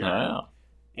backyard.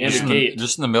 Yeah. And Just a in the- gate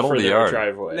just in the middle for of the their yard.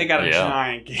 driveway. They got a Yeah.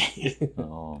 giant gate.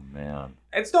 Oh man.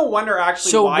 It's no wonder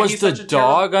actually So why was he's the such a terrible-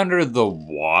 dog under the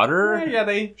water? Yeah,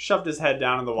 they shoved his head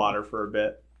down in the water for a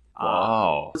bit.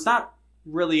 Wow. It's not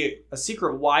really a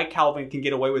secret why Calvin can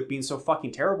get away with being so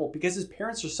fucking terrible, because his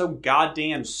parents are so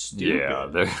goddamn stupid. Yeah.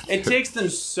 they're- It takes them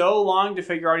so long to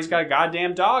figure out he's got a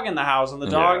goddamn dog in the house, and the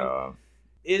dog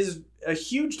is a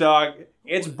huge dog.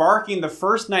 It's barking the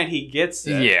first night he gets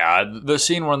it. Yeah, the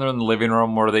scene when they're in the living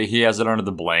room where he has it under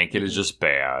the blanket is just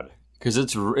bad. Because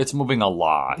it's moving a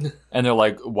lot. And they're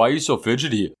like, why are you so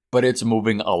fidgety? But it's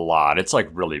moving a lot. It's like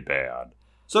really bad.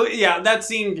 So yeah, that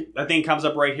scene I think comes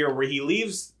up right here where he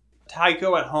leaves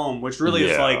Tycho at home, which really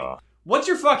is Yeah. like, what's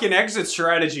your fucking exit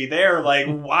strategy there? Like,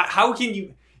 how can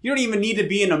you don't even need to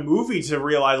be in a movie to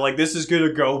realize like this is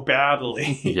gonna go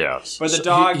badly. Yes. But the So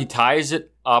dog- he ties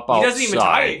it up outside. He doesn't even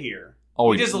tie it here.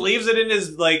 Oh, He just leaves it in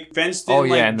his like fenced in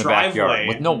in the driveway backyard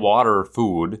with no water or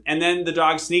food And then the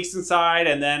dog sneaks inside,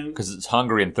 and then because it's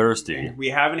hungry and thirsty. we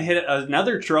haven't hit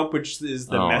another trope, which is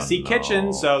the Oh, messy no.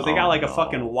 kitchen. So they got Oh, like a no.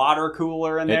 fucking water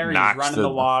cooler in there. It He's knocks running the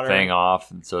water. thing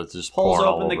off, and so it's just Pulls pouring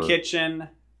open all the over. kitchen.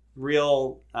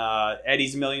 Real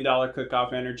Eddie's $1 million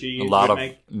cook-off energy. A lot of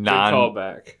Good non.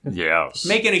 callback. Yes.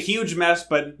 Making a huge mess,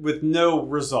 but with no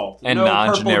result. And no purple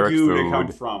non-generic goo food. to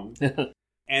come from.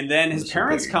 And then his This is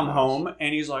parents big come mess. home,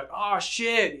 and he's like, "Oh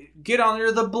shit, get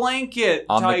under the blanket,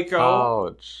 On the Tycho."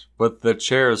 couch with the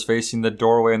chairs facing the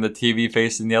doorway and the TV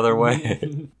facing the other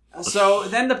way. So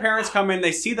then the parents come in,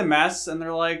 they see the mess, and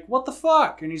they're like, "What the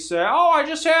fuck?" And he said, "Oh, I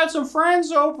just had some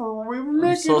friends over. We were making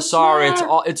I'm so a sorry. snack."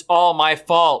 It's all my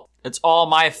fault. It's all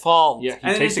my fault. Yeah, he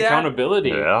And takes his dad- accountability.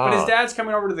 Yeah. But his dad's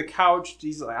coming over to the couch.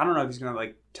 He's like, I don't know if he's gonna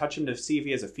like touch him to see if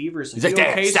he has a fever. So He's you like,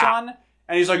 "Dad, okay, stop." son?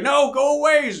 And he's like, no, go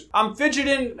away. I'm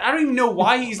fidgeting. I don't even know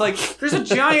why he's like, there's a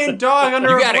giant dog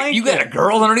under a blanket. You got a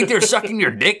girl underneath there sucking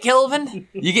your dick, Kelvin?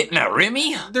 You getting a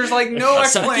Remy? There's like no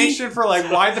explanation for like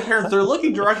why the parents, they're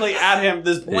looking directly at him.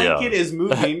 This blanket is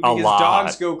moving because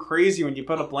dogs go crazy when you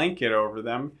put a blanket over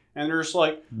them. And they're just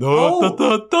like, he's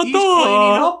cleaning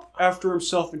up after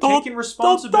himself and taking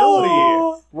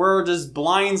responsibility. We're just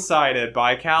blindsided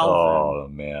by Calvin. Oh,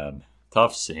 man.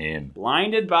 Tough scene.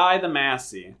 Blinded by the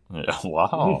Massey. Yeah,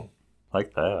 wow.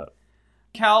 Like that.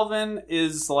 Calvin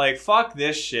is like, fuck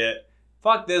this shit.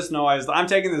 Fuck this noise. I'm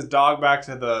taking this dog back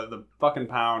to the fucking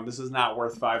pound. This is not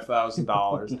worth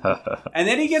 $5,000. And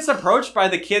then he gets approached by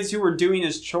the kids who were doing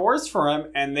his chores for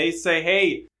him. And they say,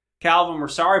 hey, Calvin, we're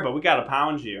sorry, but we got to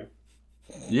pound you.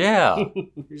 Yeah.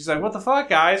 He's like, what the fuck,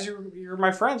 guys? You're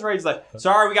my friends, right? He's like,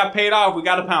 sorry, we got paid off. We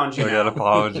got to pound you. We got to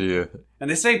pound you. And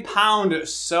they say pound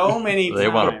so many times. They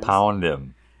want to pound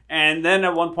him. And then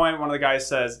at one point, one of the guys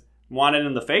says, want it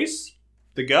in the face,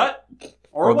 the gut,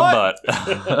 or what?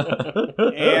 The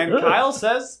butt. And Kyle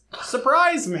says,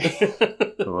 surprise me.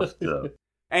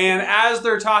 And as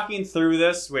they're talking through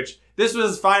this, which this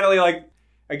was finally like,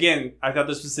 again, I thought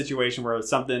this was a situation where it's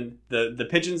something, the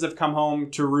pigeons have come home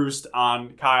to roost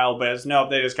on Kyle, but it's nope,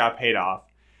 they just got paid off.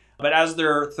 But as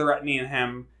they're threatening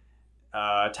him,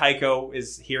 Tycho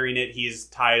is hearing it. He's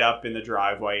tied up in the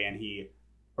driveway and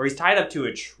he's tied up to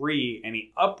a tree and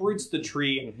he uproots the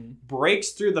tree,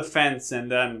 breaks through the fence,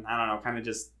 and then, I don't know, kind of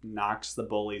just knocks the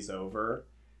bullies over.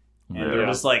 And they're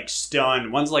just like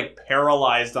stunned. One's like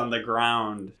paralyzed on the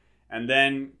ground. And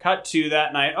then cut to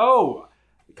that night. Oh,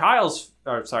 Calvin's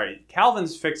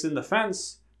fixing the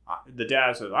fence. The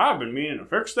dad says, I've been meaning to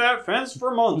fix that fence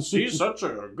for months. He's such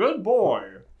a good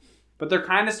boy. But they're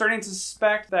kind of starting to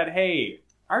suspect that, hey,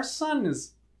 our son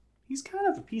he's kind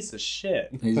of a piece of shit.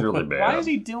 He's really bad. Why is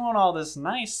he doing all this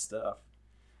nice stuff?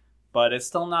 But it's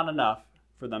still not enough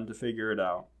for them to figure it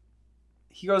out.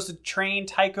 He goes to train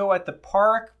Tycho at the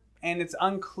park, and it's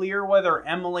unclear whether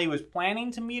Emily was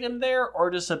planning to meet him there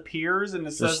or just appears and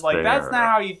it says, like, that's not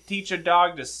how you teach a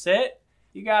dog to sit.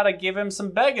 You gotta give him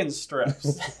some begging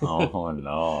strips. Oh,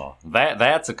 no.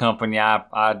 That's a company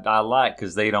I like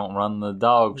because they don't run the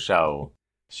dog show.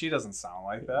 She doesn't sound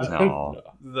like that. No.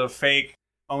 The fake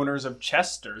owners of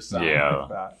Chester sound like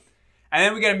that. And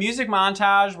then we get a music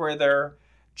montage where they're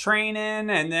training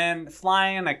and then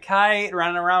flying a kite,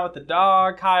 running around with the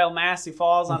dog. Kyle Massey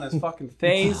falls on his fucking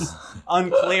face.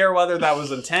 Unclear whether that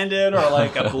was intended or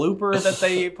like a blooper that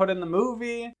they put in the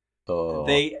movie.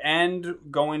 They end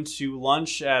going to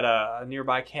lunch at a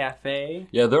nearby cafe.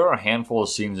 Yeah, there are a handful of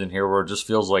scenes in here where it just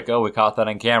feels like, oh, we caught that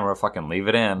on camera, fucking leave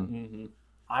it in. Mm-hmm.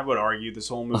 I would argue this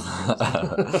whole movie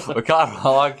we caught it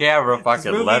all on camera,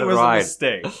 fucking let it ride. This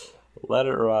movie was a mistake. Let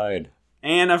it ride.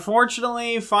 And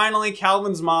unfortunately, finally,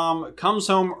 Calvin's mom comes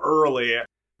home early.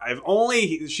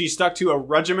 She stuck to a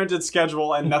regimented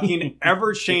schedule and nothing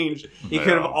ever changed. He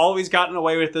could have always gotten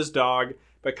away with this dog.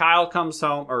 But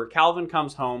Calvin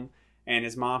comes home, and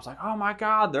his mom's like, oh my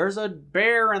God, there's a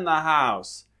bear in the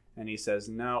house. And he says,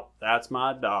 no, that's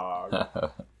my dog.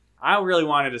 I really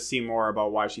wanted to see more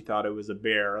about why she thought it was a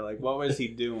bear. Like, what was he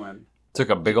doing?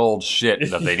 Took a big old shit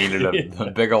that they needed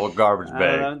a big old garbage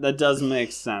bag. That does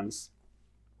make sense.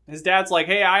 His dad's like,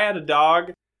 hey, I had a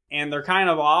dog, and they're kind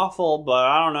of awful, but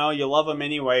I don't know, you love them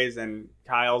anyways. And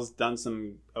Kyle's done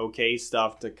some okay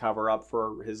stuff to cover up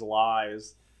for his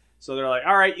lies. So they're like,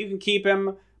 all right, you can keep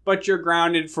him, but you're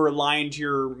grounded for lying to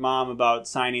your mom about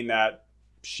signing that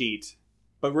sheet.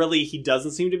 But really, he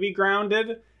doesn't seem to be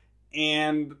grounded.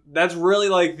 And that's really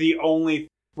like the only...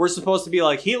 We're supposed to be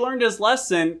like, he learned his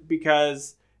lesson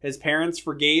because his parents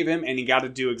forgave him and he got to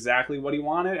do exactly what he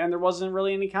wanted and there wasn't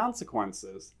really any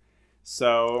consequences.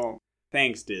 So,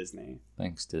 thanks, Disney.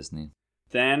 Thanks, Disney.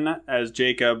 Then, as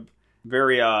Jacob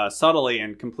very subtly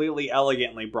and completely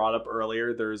elegantly brought up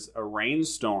earlier, there's a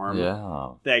rainstorm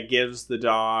that gives the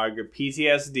dog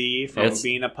PTSD from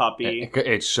being a puppy.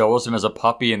 It shows him as a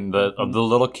puppy and the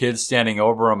little kid standing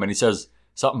over him and he says...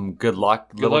 Something, good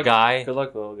luck, little guy. Good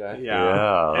luck, little guy.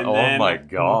 Yeah. And oh my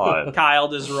God. Kyle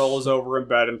just rolls over in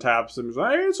bed and taps him. He's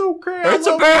like, hey, it's okay. It's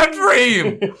a bad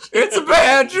dream. It's a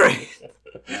bad dream.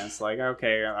 And it's like,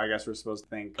 okay, I guess we're supposed to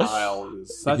think Kyle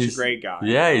is such a great guy.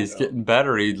 Yeah, he's getting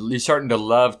better. He's starting to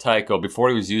love Tycho. Before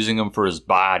he was using him for his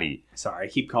body. Sorry, I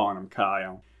keep calling him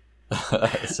Kyle.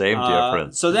 Same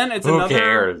difference. So then it's Who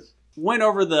cares? Went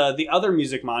over the other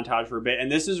music montage for a bit, and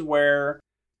this is where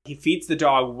he feeds the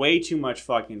dog way too much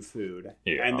fucking food.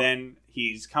 Yeah. And then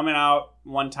he's coming out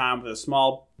one time with a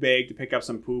small bag to pick up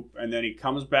some poop, and then he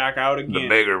comes back out again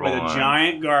with a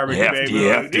giant garbage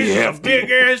bag. This is a big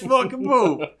ass fucking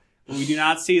poop. We do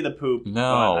not see the poop.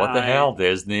 No, what the hell,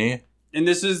 Disney? And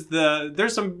this is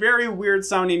there's some very weird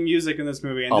sounding music in this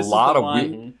movie. And this A lot is the of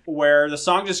one where the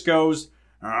song just goes,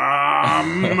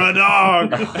 I'm a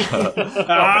dog.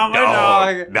 I'm a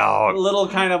dog. Dog. A little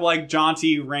kind of like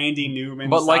jaunty Randy Newman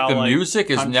But style, like the music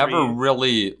is country. never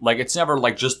really, like it's never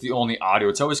like just the only audio.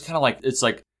 It's always kind of like, it's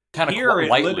like kind of Here it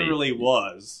lightly. literally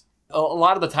was. A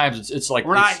lot of the times it's like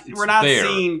We're not there.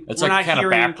 seeing It's we're like not kind of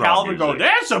hearing background Calvin go, music.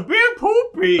 that's a big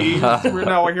poopy.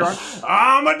 We're hearing,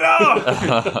 I'm a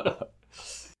dog.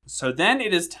 So then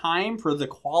it is time for the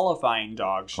qualifying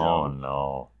dog show. Oh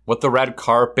no. With the red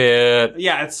carpet.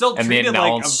 Yeah, it's still And the treated like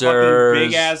a announcers. fucking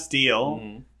big ass deal.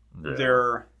 Yeah.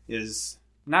 There is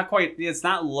it's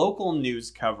not local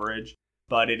news coverage,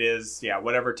 but it is,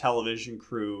 whatever television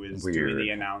crew is doing Weird. the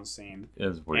announcing.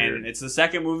 It's weird. And it's the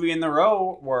second movie in the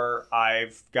row where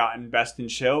I've gotten best in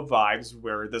show vibes,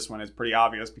 where this one is pretty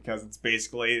obvious because it's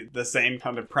basically the same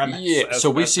kind of premise. Yeah, as so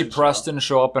we Best see in Show. Preston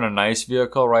show up in a nice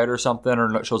vehicle, right, or something,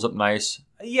 or shows up nice.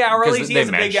 Yeah, or at because least he they has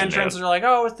a big mentioned entrance it. and they're like,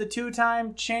 oh, it's the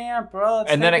 2-time champ. Well,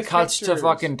 let's And then take it cuts his pictures. to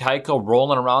fucking Tycho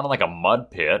rolling around in like a mud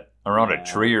pit around Yeah. a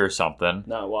tree or something.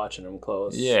 Not watching him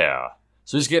close. Yeah.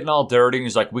 So he's getting all dirty, and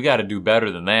he's like, we got to do better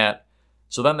than that.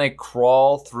 So then they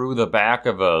crawl through the back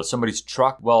of somebody's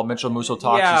truck while Mitchell Musso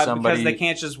talks to somebody. because they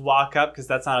can't just walk up because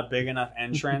that's not a big enough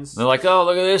entrance. They're like, oh,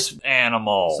 look at this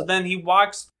animal. So then he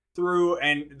walks through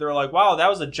and they're like, wow, that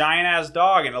was a giant ass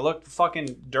dog and it looked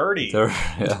fucking dirty.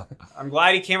 Yeah. I'm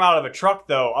glad he came out of a truck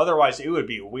though, otherwise it would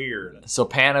be weird. So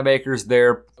Panabaker's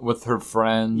there with her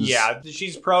friends. Yeah,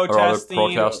 she's Or other protesting.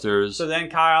 protesters. So then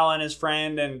Kyle and his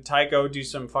friend and Tycho do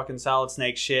some fucking solid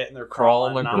snake shit and they're Crawl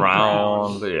on crawling the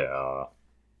on ground. Yeah.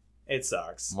 It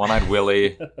sucks. One-eyed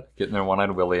Willie. Getting their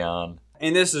one-eyed Willie on.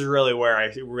 And this is really where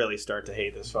I really start to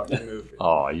hate this fucking movie.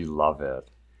 Oh, you love it.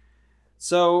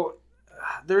 So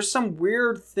there's some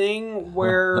weird thing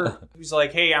where he's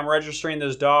like, hey, I'm registering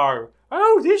this dog.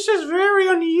 Oh, this is very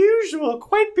unusual,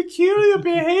 quite peculiar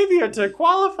behavior to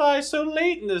qualify so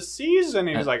late in the season.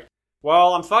 And he's like,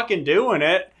 well, I'm fucking doing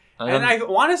it. And I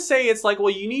want to say it's like,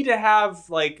 well, you need to have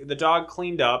like the dog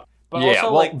cleaned up. But Yeah, also,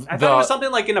 well, like, I thought it was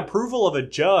something like an approval of a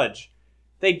judge.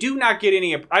 They do not get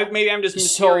any. Maybe I'm just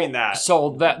mishearing that.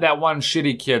 So that one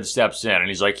shitty kid steps in and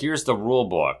he's like, here's the rule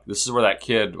book. This is where that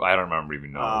kid, I don't remember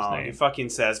even know his He name. fucking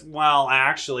says, well,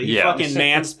 actually, he Yes. fucking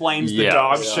mansplains the Yes.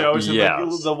 dog show to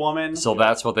Yes. the woman. So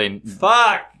that's what they...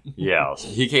 Fuck! Yes.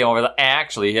 He came over,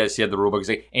 actually, he had the rule book. He's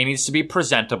like, it needs to be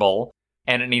presentable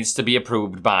and it needs to be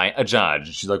approved by a judge.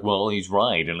 And she's like, well, he's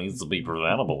right. It needs to be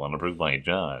presentable and approved by a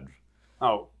judge.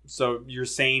 Oh, so you're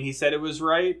saying he said it was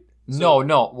right? No.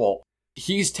 Well,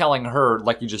 he's telling her,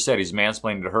 like you just said, he's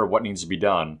mansplaining to her what needs to be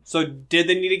done. So did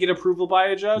they need to get approval by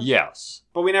a judge? Yes.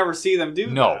 But we never see them do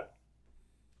No. that.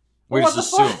 We Well,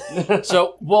 just what the assume.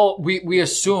 So, well, we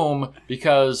assume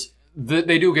because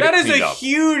they do get That it is cleaned a up.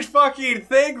 huge fucking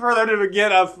thing for them to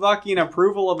get a fucking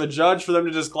approval of a judge for them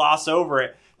to just gloss over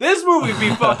it. This movie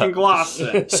be fucking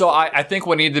glossing. So I think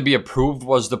what needed to be approved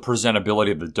was the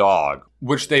presentability of the dog,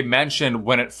 which they mentioned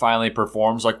when it finally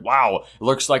performs. Like, wow, it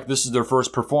looks like this is their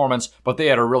first performance, but they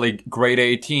had a really grade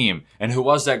A team. And who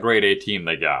was that grade A team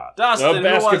they got? Dustin, The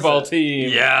basketball who was it? team.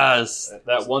 Yes.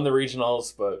 That won the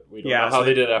regionals, but we don't Yeah, know how so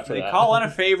they did after They that. call in a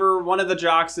favor. One of the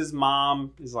jocks'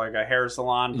 mom is like a hair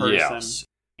salon person. Yes.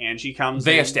 And she comes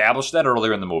They in. established that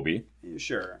earlier in the movie.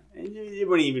 Sure. It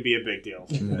wouldn't even be a big deal.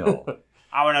 No.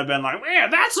 I would have been like, man,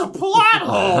 that's a plot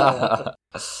hole.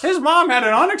 His mom had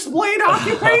an unexplained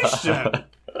occupation.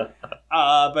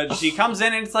 But she comes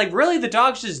in and it's like, really, the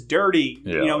dog's just dirty.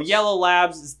 Yes. You know, yellow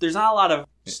labs. There's not a lot of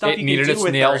stuff It you needed can do its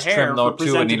with nails their hair trimmed, though, for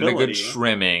too. It needed a good presentability.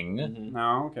 trimming.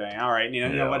 No, okay, all right. You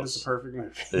know what? Yes. It's a perfect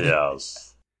movie.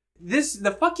 Yes.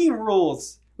 The fucking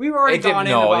rules. We've already It didn't gone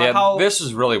in know. about Yeah, how this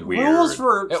is really weird. rules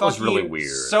for it fucking was really weird.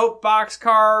 soapbox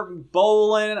car,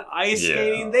 bowling, ice Yeah.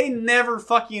 skating. They never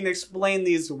fucking explain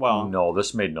these well. No,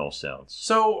 this made no sense.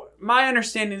 So my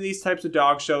understanding of these types of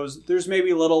dog shows, there's maybe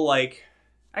a little like,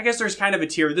 I guess there's kind of a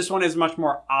tier. This one is much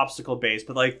more obstacle based,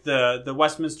 but like the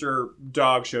Westminster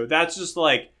Dog Show, that's just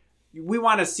like, we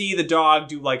want to see the dog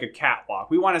do like a catwalk.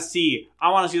 I want to see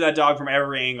that dog from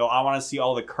every angle. I want to see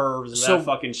all the curves of So that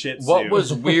fucking Shih Tzu. What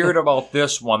was weird about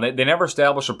this one? They never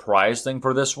established a prize thing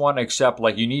for this one, except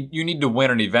like you need to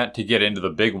win an event to get into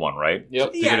the big one, right?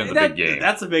 Yep. To get into the big game.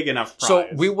 That's a big enough prize. So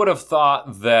we would have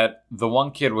thought that the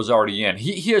one kid was already in.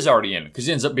 He is already in because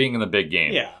he ends up being in the big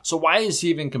game. Yeah. So why is he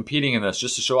even competing in this?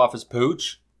 Just to show off his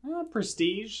pooch?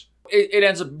 Prestige. It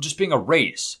ends up just being a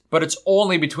race, but it's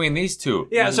only between these two.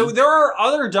 Yeah, so there are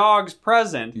other dogs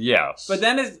present. Yes. But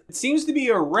then it seems to be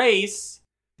a race,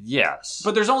 Yes.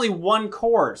 But there's only one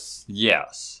course.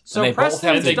 Yes. So and they both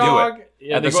have Preston's to dog... do it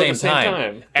Yeah, at they the go same at the same time.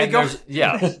 time. And go- there's...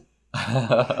 Yes.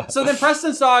 So then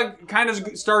Preston's dog kind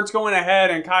of starts going ahead,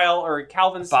 and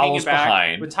Calvin's Follows hanging back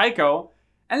behind. with Tycho.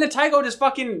 And then Tycho just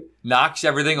fucking... Knocks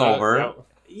everything over. Yeah.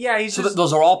 Yeah, he's So just...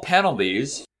 those are all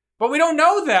penalties. But we don't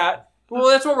know that. Well,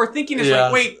 that's what we're thinking is Yeah.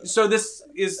 like, wait, so this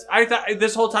is... I thought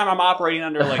this whole time I'm operating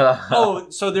under like, oh,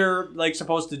 so they're like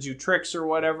supposed to do tricks or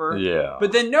whatever. Yeah.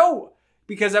 But then no,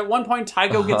 because at one point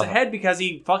Tycho gets ahead because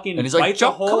he fucking And he's bites like, a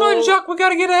Chuck, hole. come on, Chuck, we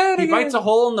gotta get ahead He again. bites a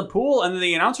hole in the pool, and then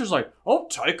the announcer's like, oh,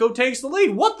 Tycho takes the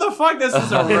lead. What the fuck? This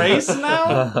is a race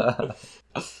now?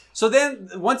 So then,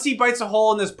 once he bites a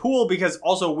hole in this pool, because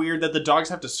also weird that the dogs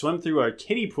have to swim through a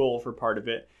kiddie pool for part of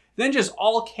it, then just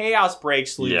all chaos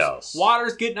breaks loose. Yes.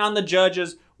 Water's getting on the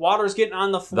judges. Water's getting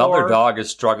on the The floor. other dog is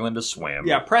struggling to swim.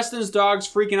 Yeah, Preston's dog's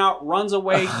freaking out, runs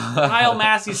away. Kyle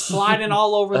Massey's sliding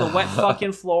all over the wet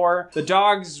fucking floor. The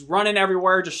dog's running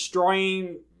everywhere,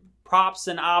 destroying props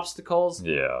and obstacles.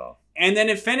 Yeah. And then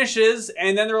it finishes,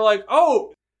 and then they're like,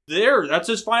 oh, that's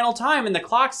his final time. And the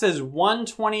clock says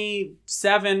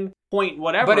 1:27 point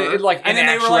whatever. But it like, and in then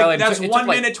they were actuality, like, that's it took 1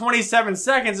 like- minute 27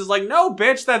 seconds. It's like, no,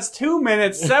 bitch, that's 2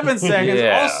 minutes 7 seconds.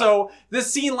 Yeah. Also,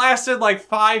 this scene lasted like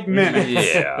 5 minutes.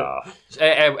 Yeah.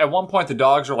 At one point, the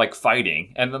dogs are like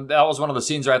fighting, and then that was one of the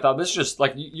scenes where I thought this is just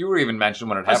like you were even mentioned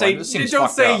when it I happened. say, This seems don't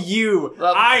fucked say up. you.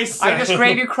 I said. I just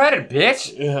gave you credit,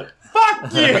 bitch. Yeah.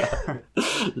 Fuck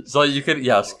you. So you could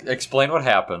explain what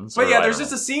happens. But or yeah, I there's don't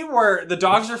just a scene where the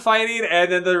dogs are fighting,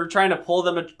 and then they're trying to pull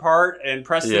them apart, and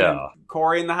Preston and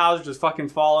Corey in the house are just fucking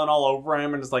falling all over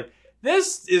him, and it's like,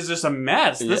 this is just a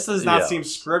mess. This does not seem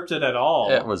scripted at all.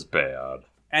 It was bad.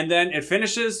 And then it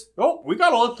finishes. Oh, we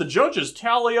gotta let the judges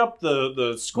tally up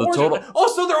the scores. The total-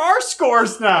 Oh, so there are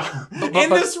scores now in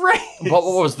this race. But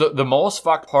what was the most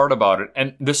fucked part about it,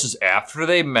 and this is after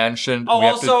they mentioned... Oh, we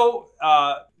have to-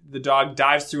 also, the dog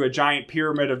dives through a giant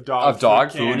pyramid of dog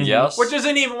food, can, yes. which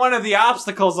isn't even one of the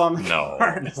obstacles on the No.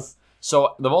 course.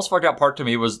 So the most fucked up part to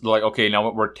me was like, okay, now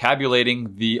we're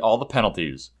tabulating all the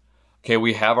penalties. Okay,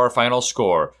 we have our final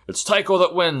score. It's Tycho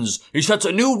that wins. He sets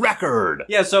a new record.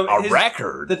 Yeah, so A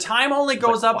record. The time only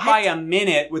goes like, up what? by a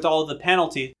minute with all the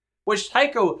penalties, which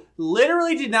Tycho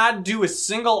literally did not do a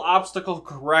single obstacle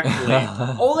correctly.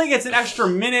 Only gets an extra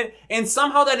minute, and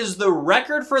somehow that is the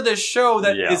record for this show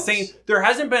that is saying there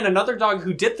hasn't been another dog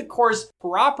who did the course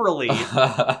properly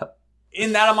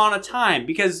in that amount of time.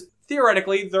 Because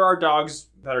theoretically, there are dogs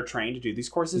that are trained to do these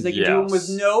courses. They can do them with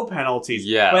no penalties.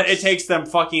 Yes. But it takes them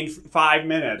fucking 5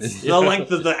 minutes. The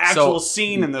length of the actual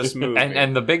scene in this movie.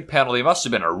 And the big penalty must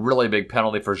have been a really big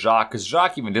penalty for Jacques, because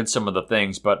Jacques even did some of the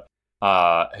things, but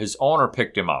his owner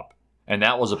picked him up, and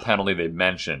that was a penalty they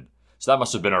mentioned. So that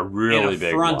must have been a really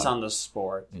big one. affront on the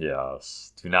sport.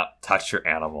 Yes. Do not touch your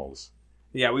animals.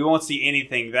 Yeah, we won't see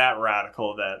anything that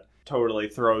radical that totally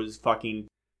throws fucking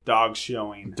dog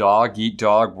showing. Dog eat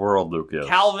dog world, Lucas.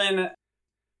 Calvin,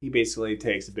 he basically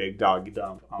takes a big dog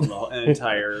dump on the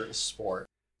entire sport.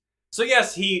 So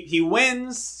yes, he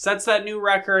wins, sets that new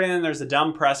record, and then there's a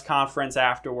dumb press conference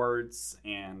afterwards,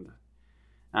 and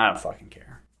I don't fucking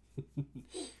care.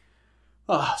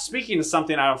 Speaking of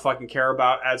something I don't fucking care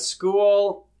about, at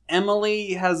school,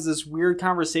 Emily has this weird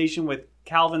conversation with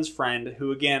Calvin's friend,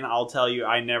 who, again, I'll tell you,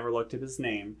 I never looked up his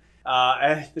name.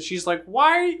 And she's like,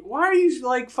 why are you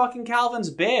like fucking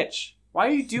Calvin's bitch? Why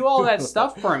do you do all that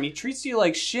stuff for him? He treats you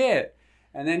like shit.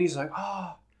 And then he's like,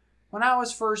 when I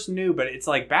was first new, but it's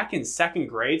like back in 2nd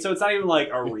grade, so it's not even like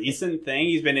a recent thing.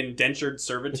 He's been indentured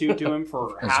servitude to him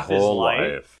for half his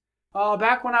life.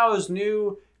 Back when I was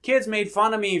new, kids made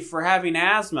fun of me for having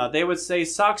asthma. They would say,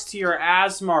 sucks to your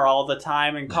asthma all the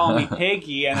time and call me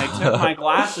Piggy, and they took my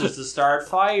glasses to start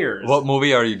fires. What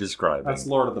movie are you describing? That's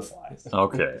Lord of the Flies.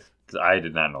 Okay. I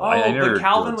did not know. Oh, I never but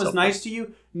Calvin did was something. nice to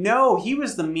you? No, he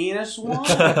was the meanest one.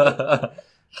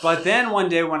 But then one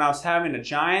day when I was having a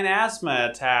giant asthma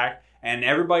attack and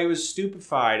everybody was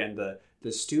stupefied and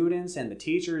the students and the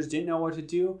teachers didn't know what to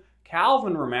do,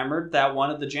 Calvin remembered that one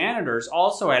of the janitors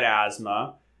also had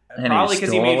asthma. And probably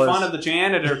because he made stole fun his- of the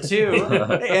janitor too.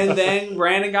 And then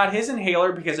ran and got his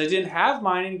inhaler because I didn't have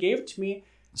mine and gave it to me.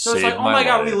 So it's Saved like, oh my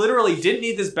god, life. we literally didn't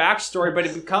need this backstory, but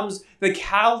it becomes the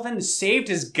Calvin saved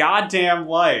his goddamn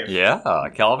life. Yeah,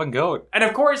 Calvin Goat. And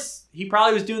of course, he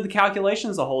probably was doing the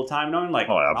calculations the whole time, knowing like,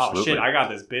 Oh, oh absolutely. shit, I got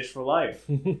this bitch for life.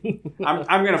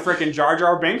 I'm gonna frickin' Jar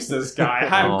Jar Binks this guy.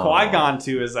 I'm Oh. Qui-Gon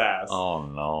to his ass. Oh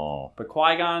no. But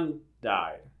Qui-Gon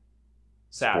died.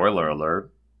 Sad. Spoiler alert.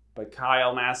 But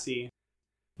Kyle Massey,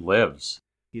 Lives.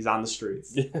 he's on the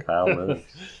streets. Kyle lives.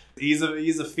 He's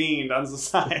a fiend on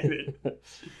society.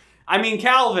 I mean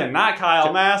Calvin, not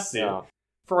Kyle Massey. Yeah.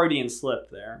 Freudian slip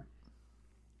there.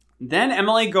 Then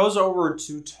Emily goes over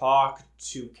to talk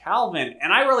to Calvin,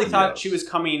 and I really thought she was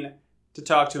coming to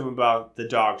talk to him about the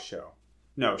dog show.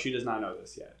 No, she does not know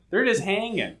this yet. They're just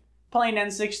hanging, playing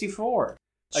N64.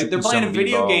 Like, they're playing a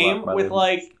video game with,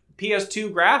 like,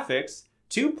 PS2 graphics,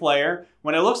 2-player,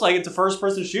 when it looks like it's a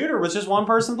first-person shooter with just one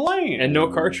person playing. And no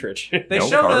cartridge. They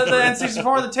showed the N64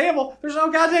 on the table. There's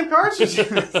no goddamn cartridge.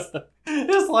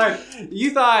 It's like,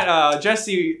 you thought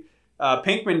Jesse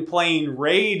Pinkman playing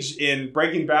Rage in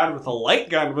Breaking Bad with a light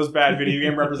gun was bad video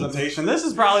game representation. This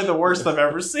is probably the worst I've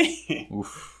ever seen.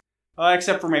 Oof.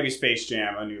 Except for maybe Space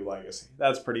Jam: A New Legacy.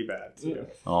 That's pretty bad too.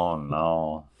 Oh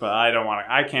no! But I don't want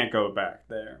to. I can't go back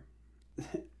there.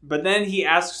 But then he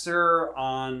asks her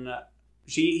on.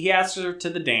 He asks her to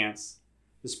the dance,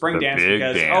 the spring dance,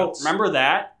 because dance. Remember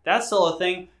that? That's still a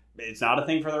thing. It's not a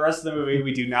thing for the rest of the movie.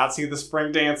 We do not see the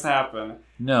spring dance happen.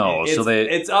 No,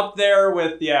 it's up there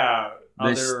with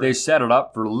They set it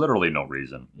up for literally no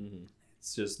reason. Mm-hmm.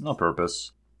 It's just no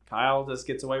purpose. Kyle just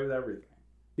gets away with everything.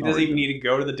 He doesn't even need to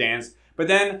go to the dance. But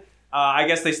then I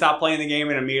guess they stop playing the game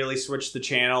and immediately switch the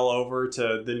channel over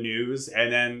to the news,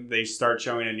 and then they start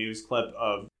showing a news clip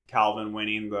of Calvin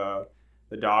winning the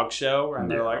dog show, and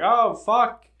they're like, "Oh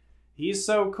fuck, he's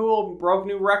so cool, broke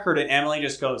new record," and Emily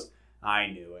just goes, "I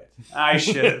knew it. I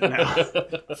should have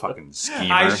known." Fucking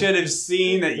schemer. I should have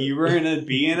seen that you were gonna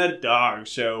be in a dog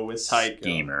show with Tycho.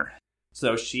 Schemer.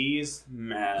 So she's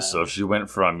mad. So she went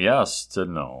from yes to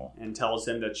no, and tells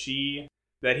him that he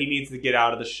needs to get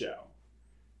out of the show.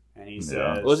 And he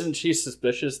says, wasn't she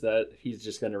suspicious that he's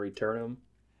just going to return him?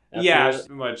 Yeah,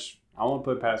 which I won't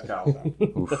put past Calvin.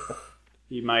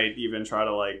 He might even try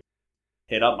to like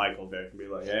hit up Michael Vick and be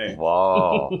like, "Hey,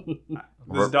 wow,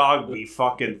 this dog be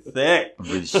fucking thick.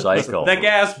 Recycle, thick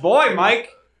ass boy, Mike.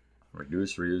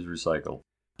 Reduce, reuse, recycle."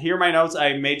 Here are my notes.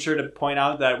 I made sure to point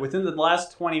out that within the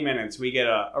last 20 minutes, we get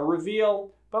a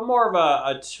reveal, but more of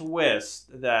a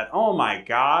twist that, oh my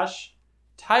gosh,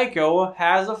 Tycho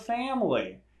has a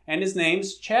family. And his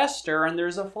name's Chester, and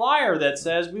there's a flyer that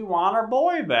says, "We want our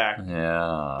boy back."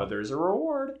 Yeah. But there's a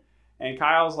reward. And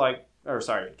Calvin's like,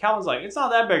 "It's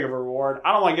not that big of a reward.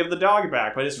 I don't want to give the dog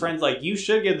back." But his friend's like, "You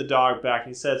should give the dog back."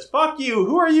 And he says, "Fuck you.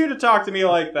 Who are you to talk to me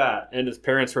like that?" And his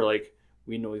parents were like,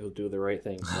 "We know you'll do the right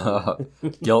thing."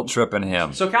 Guilt tripping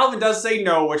him. So Calvin does say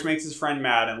no, which makes his friend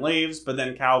mad and leaves. But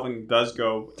then Calvin does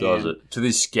go. Does it to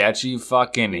these sketchy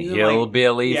fucking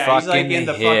hillbilly like, fucking he's like in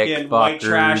the fucking white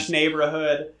trash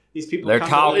neighborhood. These people they're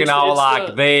talking all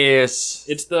like this.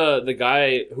 It's the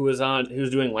guy who's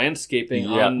doing landscaping.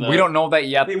 Yeah, we don't know that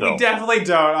yet. We definitely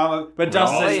don't. But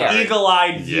Dustin's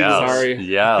eagle-eyed view. Yes. Sorry.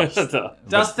 Yes.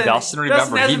 Dustin,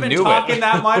 remember, he hasn't been knew talking it.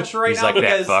 that much right he's now like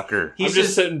because that fucker. He's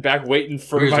just sitting back waiting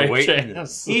for my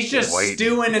chance. He's just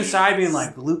stewing inside, being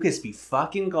like, "Lucas be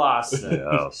fucking glossy.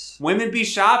 Yes. Women be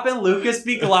shopping. Lucas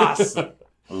be glossy."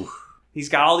 He's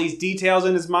got all these details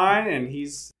in his mind, and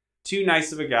he's too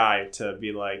nice of a guy to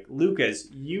be like, "Lucas,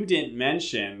 you didn't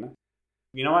mention."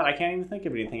 You know what? I can't even think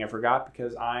of anything I forgot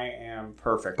because I am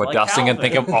perfect. But like Dustin Calvin. can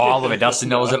think of all of it. Dustin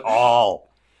knows it all.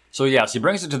 So yes, he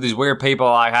brings it to these weird people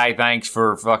like, "Hey, thanks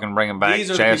for fucking bringing back These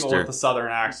are Chester." the people with the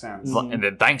southern accents. And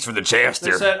then thanks for the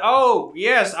Chester. They said, "Oh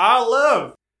yes, I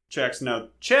love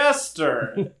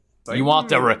Chester." Like, you want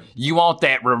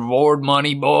that reward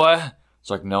money, boy? It's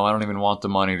like, no, I don't even want the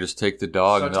money. Just take the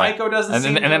dog. So and Tycho doesn't and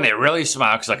seem then, and then they really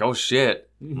smile. It's like, oh shit,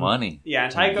 money. Yeah,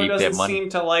 and Tycho doesn't seem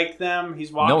to like them.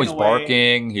 He's walking away. No, he's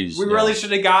barking. We really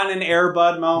should have gotten an Air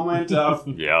Bud moment of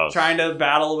yes. trying to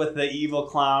battle with the evil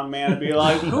clown man and be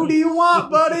like, "Who do you want,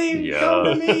 buddy? Yes. Come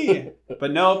to me." But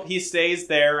nope, he stays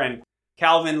there, and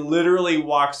Calvin literally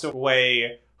walks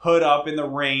away, hood up in the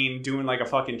rain, doing like a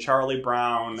fucking Charlie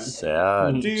Brown.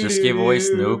 Sad. Just gave away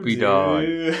Snoopy Dog.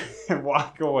 And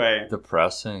walk away.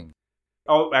 Depressing.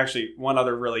 Oh, actually, one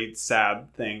other really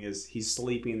sad thing is he's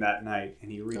sleeping that night,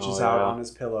 and he reaches out on his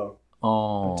pillow.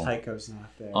 Oh. But Tycho's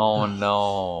not there. Oh,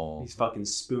 no. He's fucking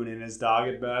spooning his dog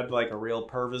in bed like a real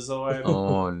pervisoid.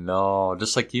 Oh, no.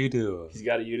 Just like you do. He's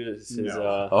got to use his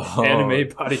anime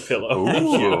body pillow.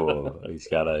 Ooh. He's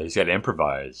got to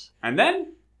improvise. And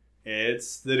then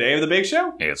it's the day of the big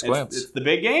show. It's the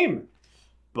big game.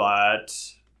 But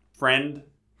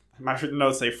my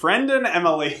notes say friend and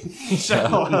Emily show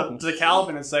up to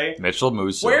Calvin and say, "Mitchell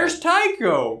Musso, where's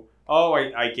Tycho?" "Oh,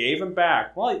 I gave him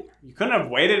back." "Well, you couldn't have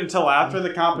waited until after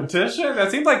the competition? That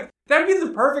seems like that'd be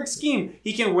the perfect scheme.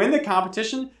 He can win the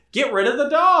competition, get rid of the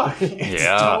dog. It's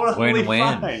totally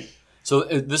win-win. fine. So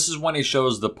this is when he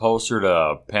shows the poster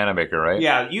to Panabaker, right?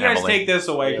 Yeah, you guys Emily. take this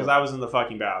away because I was in the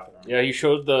fucking bathroom. Yeah, he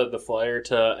showed the flyer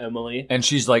to Emily. And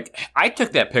she's like, "I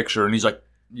took that picture." And he's like,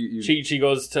 She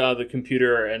goes to the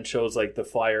computer and shows like the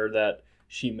flyer that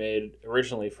she made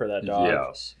originally for that dog.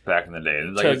 Yes, back in the day.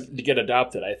 To get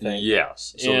adopted, I think.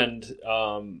 Yes. So,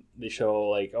 and they show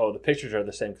like, oh, the pictures are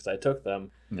the same because I took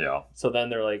them. Yeah. So then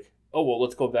they're like, oh, well,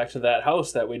 let's go back to that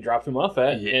house that we dropped him off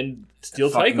at and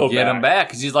steal Tycho back. Get him back,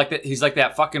 because he's like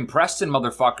that fucking Preston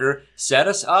motherfucker. Set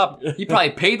us up. He probably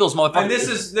paid those motherfuckers. And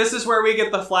this is where we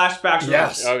get the flashbacks.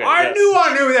 Yes. Okay, I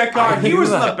knew that guy. He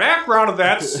was in the background of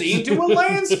that scene doing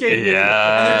landscaping. Yes.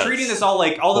 And they're treating this all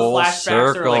like, all the Full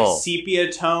flashbacks circle. are like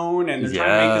sepia tone, and they're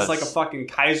trying to make this like a fucking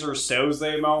Kaiser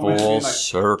Soze moment. Full like,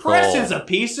 circle. Preston's a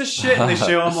piece of shit, and they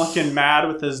show him looking mad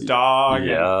with his dog.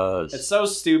 Yes. It's so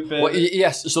stupid. Well,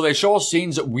 yes, so they show us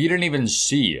scenes that we didn't even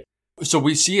see. So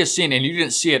we see a scene, and you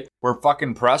didn't see it, where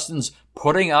fucking Preston's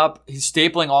putting up, he's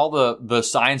stapling all the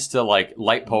signs to, like,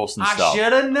 light posts and stuff. I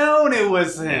should have known it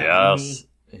was him. Yes.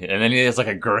 And then he has, like,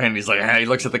 a grin. He's like, he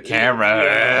looks at the camera.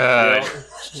 Yeah.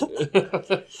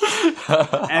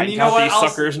 And you know what? These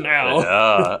suckers now.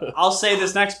 I'll say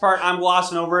this next part, I'm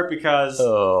glossing over it because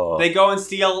they go and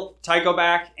steal Tycho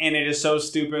back, and it is so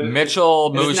stupid.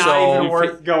 Mitchell Musso. It's not even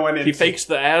worth going into. He fakes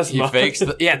the asthma.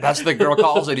 That's what the girl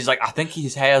calls it. He's like, I think he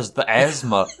has the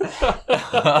asthma.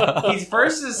 He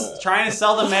first is trying to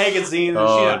sell the magazine.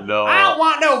 And No. I don't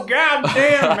want no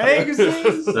goddamn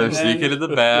magazines. They're sneaking in the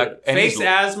back. And Fakes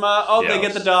asthma. Oh, they Yes.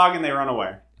 get the dog and they run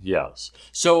away. Yes.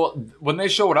 So when they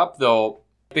show it up, though,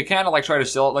 they kind of like try to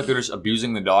sell it like they're just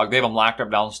abusing the dog. They have him locked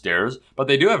up downstairs, but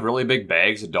they do have really big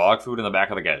bags of dog food in the back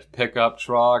of the guy's pickup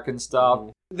truck and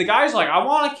stuff. The guy's like, I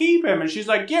want to keep him. And she's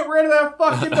like, get rid of that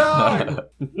fucking dog.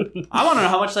 I want to know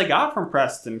how much they got from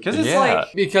Preston. Because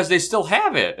it's because they still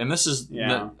have it. And this is,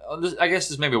 I guess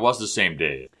this maybe was the same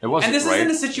day. It wasn't, and this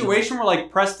isn't a situation where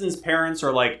like Preston's parents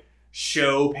are like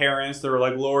show parents that are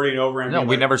like lording over him. No,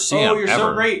 we never see him. Oh, you're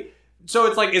so great. So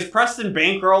it's like, is Preston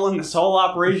bankrolling this whole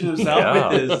operation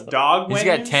himself with his dog winnings?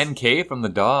 He's got $10K from the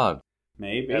dog.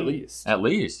 Maybe. At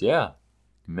least, yeah.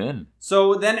 Men.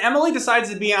 So then Emily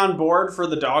decides to be on board for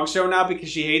the dog show now because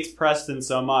she hates Preston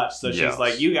so much. So she's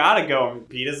like, you gotta go and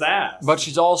beat his ass. But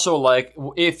she's also like,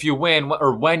 if you win,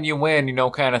 or when you win,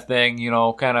 kind of thing,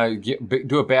 kind of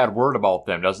do a bad word about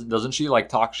them. Doesn't she like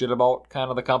talk shit about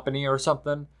kind of the company or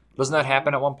something? Doesn't that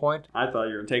happen at one point? I thought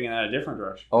you were taking that a different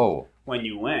direction. Oh. When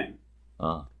you win.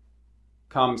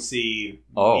 Come see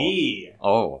me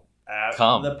at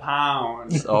the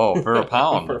pound. Oh, for a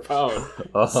pound. For a pound.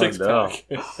 Oh, Six no.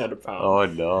 pack at a pound. Oh,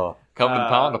 no. Come and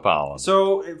pound a pound.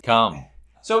 So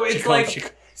it's like...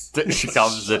 She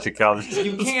comes.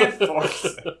 You can't force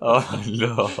it. Oh,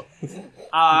 no.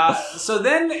 So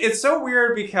then it's so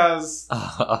weird because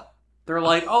they're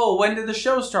like, oh, when did the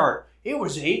show start? It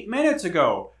was 8 minutes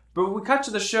ago. But when we cut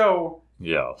to the show,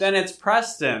 then it's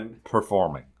Preston.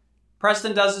 Performing.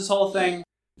 Preston does his whole thing,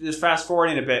 just fast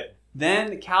forwarding a bit.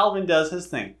 Then Calvin does his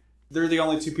thing. They're the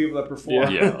only two people that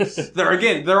perform. Yeah. Yes. There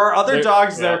are other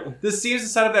dogs there. This seems to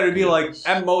set up that it would be like,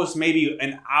 at most, maybe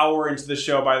an hour into the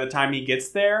show by the time he gets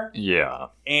there. Yeah.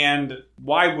 And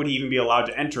why would he even be allowed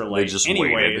to enter late just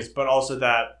anyways? waited. But also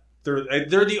that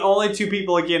they're the only two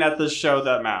people, again, at this show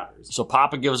that matters. So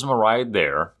Papa gives him a ride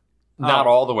there. Not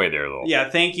all the way there, though. Yeah,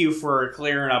 thank you for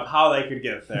clearing up how they could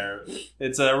get there.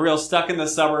 It's a real stuck in the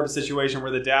suburbs situation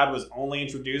where the dad was only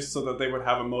introduced so that they would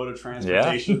have a mode of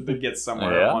transportation to get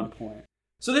somewhere at one point.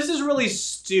 So this is really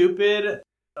stupid.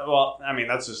 Well, I mean,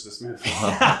 that's just this movie.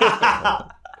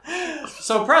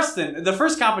 So Preston, the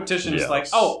first competition is like,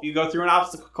 oh, you go through an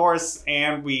obstacle course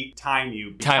and we time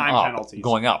you. Time up, penalties.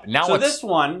 going up. Now so this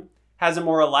one has a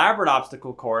more elaborate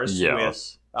obstacle course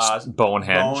with...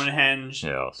 Bonehenge,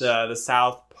 yes. the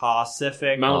South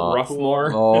Pacific, Mount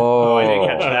Ruffmore. Oh, I didn't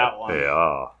catch that one.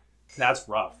 Yeah, that's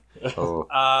rough. Oh,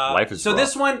 life is so. rough.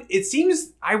 This one, it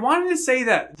seems. I wanted to say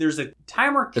that there's a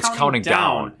timer. It's counting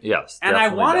down. Yes, and I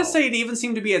want to say it even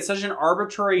seemed to be at such an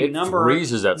arbitrary number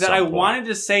freezes at that some I point. wanted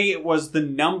to say it was the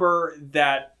number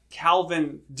that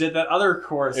Calvin did that other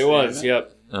course. It was.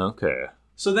 Yep. Okay.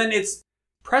 So then it's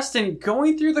Preston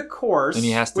going through the course, and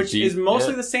he has to which is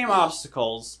mostly the same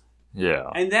obstacles. Yeah.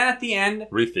 And then at the end,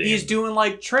 he's doing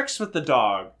like tricks with the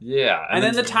dog. Yeah. And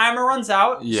then the timer runs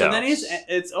out. Yes. So then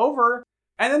it's over.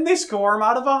 And then they score him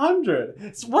out of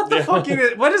 100. So what the fuck?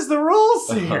 What is the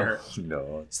rules here?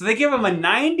 No. So they give him a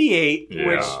 98,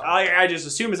 which I just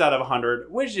assume is out of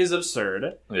 100, which is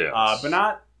absurd. Yeah.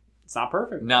 But it's not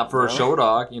perfect. Not for a show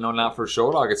dog. Not for a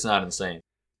show dog. It's not insane.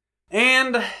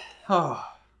 And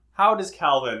how does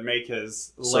Calvin make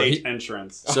his late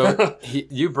entrance? So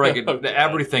you break it.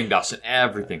 Everything, Dustin.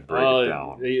 Everything break it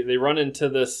down. They run into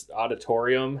this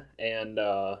auditorium, and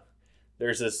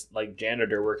there's this like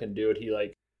janitor working dude. He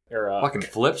like or Fucking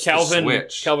flips Calvin. the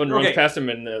switch. Calvin runs Okay. past him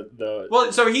in the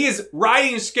Well, so he is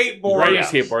riding a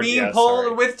skateboard, being yeah, pulled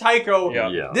sorry. with Tycho. Yeah.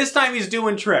 Yeah. This time he's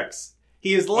doing tricks.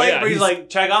 He is late, yeah, but he's he's like,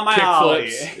 check out my ollie.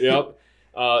 kickflips. Yep.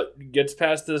 Gets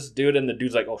past this dude, and the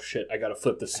dude's like, "Oh shit, I gotta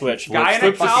flip the switch." Guy in a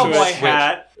Flips the cowboy switch.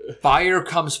 hat. Fire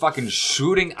comes fucking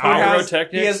shooting He out. has,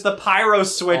 Pyrotechnics? he has the pyro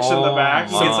switch in the Oh back.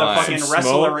 He gets my. a fucking Some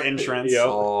wrestler smoke. entrance. Yep.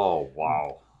 Oh,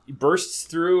 wow. He bursts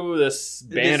through this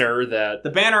banner that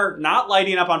The banner not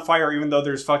lighting up on fire, even though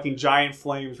there's fucking giant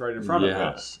flames right in front of it.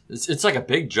 Yes. It's like a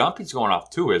big jump he's going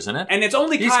off too, isn't it? And it's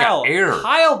only He's Kyle. got air.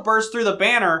 Kyle bursts through the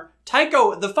banner.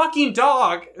 Tycho, the fucking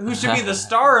dog, who should be the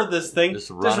star of this thing, Just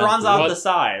just running runs through. off What? the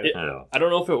side. Yeah. I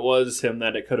don't know if it was him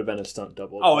that it could have been a stunt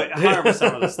double. Oh, it 100%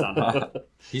 was a stunt.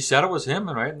 He said it was him,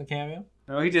 right, in the cameo?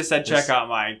 No, he just said, check out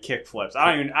my kick flips.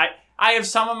 I have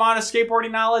some amount of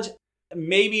skateboarding knowledge.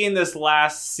 Maybe in this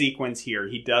last sequence here,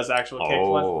 he does actual kick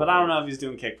flips, but I don't know if he's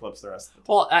doing kick flips the rest of the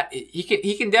time. Well,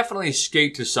 he can definitely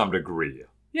skate to some degree.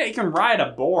 Yeah, he can ride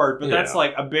a board, but that's Yeah.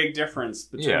 like a big difference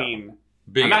between...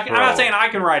 Being I'm a pro, not saying I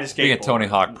can ride a skateboard. being a Tony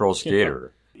Hawk pro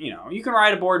skater. You know, you can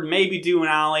ride a board, maybe do an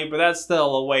ollie, but that's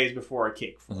still a ways before a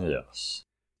kick flip. Yes.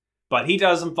 But he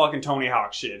does some fucking Tony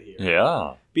Hawk shit here.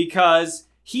 Yeah. Because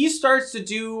he starts to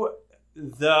do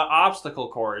the obstacle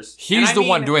course. He's And I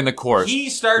one mean, doing the course. He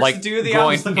starts like to do the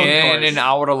going obstacle in course. and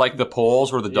out of like the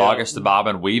poles where the dog Yeah. has to bob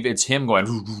and weave. It's him going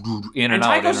in and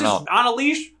out, in Tycho's and just out, on a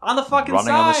leash on the fucking running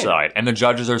side. on the side. And the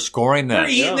judges are scoring They're them.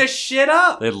 eating Yeah. this shit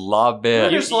up. They love They're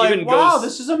it. just He like, even wow, goes-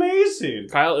 this is amazing.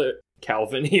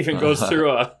 Calvin even goes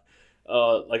through a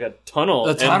like a tunnel.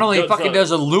 The tunnel, he fucking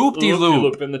does a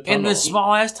loop-de-loop in the in tunnel. this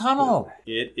small ass tunnel.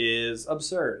 It is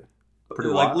absurd. Pretty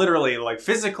like wild. literally, like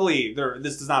physically,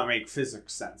 this does not make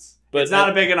physics sense. But it's not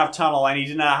a big enough tunnel, and he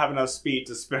did not have enough speed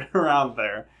to spin around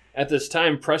there. At this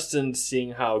time, Preston's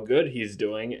seeing how good he's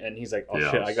doing, and he's like, "Oh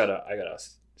Yes. shit, I gotta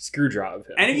screw drive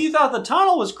him." And if you thought the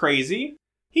tunnel was crazy,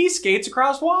 he skates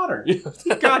across water.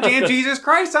 Goddamn Jesus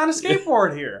Christ on a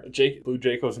skateboard here. blew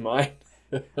Jaco's mind.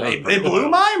 It blew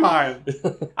my mind.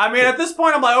 I mean, at this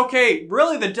point, I'm like, okay,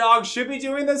 really, the dog should be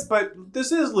doing this, but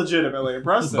this is legitimately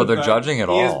impressive. But they're that judging it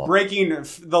he all. is breaking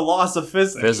the laws of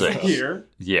physics here.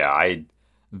 Yeah, I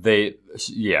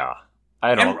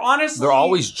don't. And honestly, they're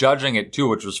always judging it too,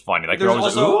 which was funny. Like they're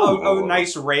there's always also like, a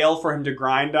nice rail for him to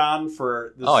grind on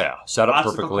for this Oh yeah, set up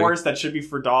obstacle perfectly. course that should be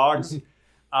for dogs.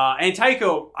 And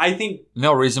Tycho, I think,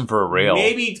 No reason for a rail.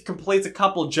 maybe completes a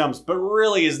couple jumps, but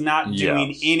really is not doing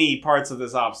Yes. any parts of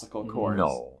this obstacle course.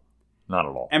 No, not at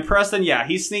all. And Preston, yeah,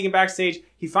 he's sneaking backstage.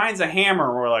 He finds a hammer.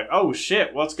 And we're like, oh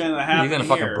shit, what's going to happen You're gonna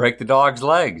here? fucking break the dog's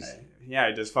legs. Yeah,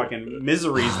 he just fucking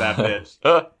miseries that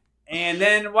bitch. And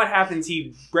then what happens?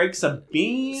 He breaks a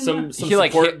beam. some He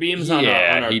like support hit- beams on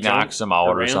yeah, a he jump- knocks him out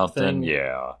a or ramp something. thing.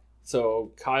 Yeah,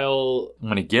 So Kyle,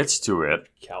 when he gets to it,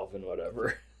 Calvin,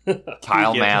 whatever,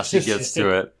 Kyle gets- Massey gets to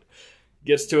it,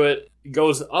 gets to it,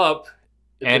 goes up,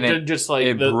 and but it just like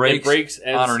it it breaks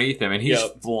as, underneath him, and he's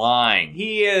Yep. flying.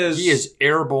 he is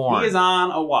airborne. He is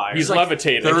on a wire. He's like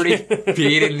levitating 30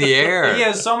 feet in the air. He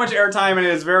has so much airtime, and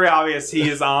it is very obvious he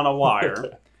is on a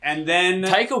wire. And then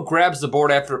Tycho grabs the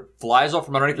board after it flies off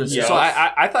from underneath him. Yes. So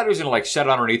I thought he was going to like set it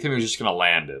underneath him. He was just going to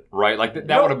land it, right? Like that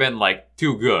Nope. would have been like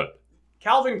too good.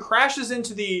 Calvin crashes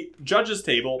into the judge's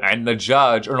table, And the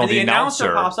judge, or no, and the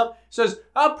announcer pops up, says,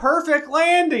 "A perfect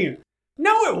landing."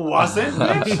 No, it wasn't,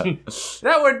 bitch.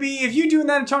 That would be, if you doing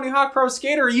that in Tony Hawk Pro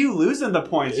Skater, you losing the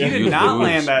points. You did not lose.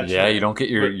 land that Yeah, shit. you don't get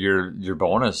your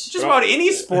bonus. Just about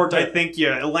any sport, I think you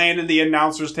land in the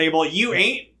announcer's table. You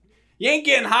ain't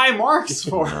getting high marks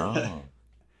for it. No.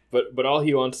 but all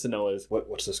he wants to know is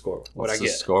what's the score? What What's I the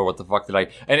get? score? What the fuck did I?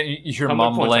 And you hear How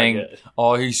many points I mumbling. get?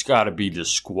 Oh, he's got to be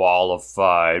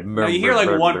disqualified. Now, you hear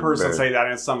like one person say that,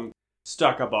 and some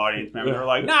stuck-up audience member. They're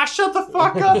like, "Nah, shut the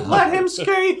fuck up. Let him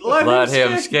skate. Let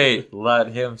him skate.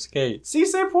 Let him skate. Si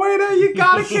se puede. You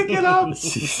gotta kick it up."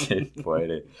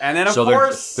 And then, of So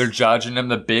course, they're judging him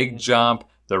the big jump,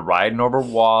 the riding over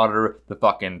water, the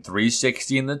fucking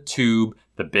 360 in the tube,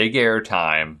 the big air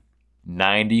time,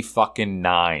 90 fucking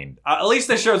 9. at least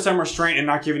they showed some restraint and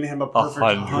not giving him a perfect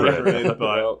 100. 100.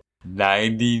 But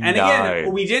 99. and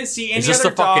again, we didn't see any Is this other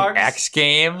the fucking dogs. X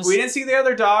Games? We didn't see the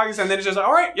other dogs, and then it's just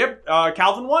all right. Yep,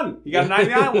 Calvin won. You got a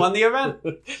 99, won the event.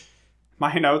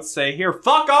 My notes say here,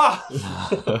 fuck off.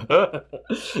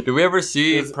 Did we ever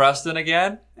see Preston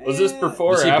again? Was this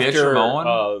before Does or he bitch after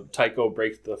Ramon? Tycho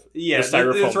breaks the Yeah, the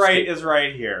styrofoam it's right. skate? It's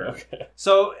right here. Okay.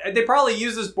 So they probably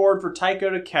use this board for Tycho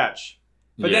to catch.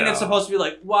 But then Yeah. it's supposed to be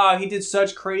like, wow, he did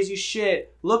such crazy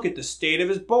shit. Look at the state of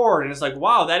his board. And it's like,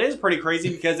 wow, that is pretty crazy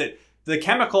because it the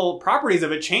chemical properties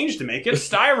of it change to make it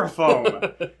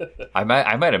styrofoam. I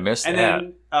might have missed And that.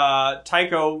 then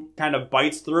Tycho kind of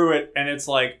bites through it, and it's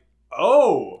like,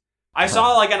 oh. I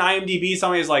saw like on IMDb,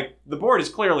 somebody's like, the board is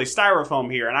clearly styrofoam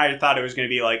here. And I thought it was going to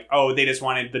be like, oh, they just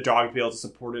wanted the dog to be able to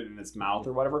support it in its mouth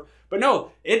or whatever. But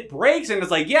no, it breaks, and it's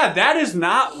like, yeah, that is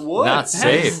not wood. Not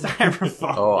safe. Is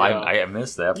styrofoam. Oh, I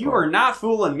missed that part. You are not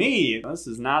fooling me. This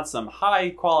is not some high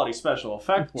quality special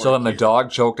effect work. So then the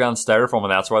dog choked on styrofoam,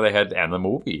 and that's why they had to end the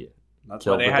movie. That's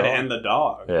killed why they the had to dog. end the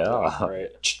dog. Yeah.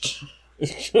 Right.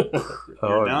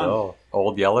 Oh, done. no.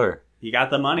 Old Yeller. He got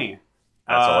the money.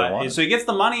 That's all he wanted. So he gets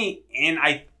the money, and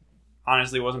I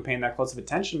honestly wasn't paying that close of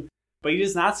attention. But he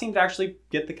does not seem to actually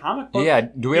get the comic book. Yeah,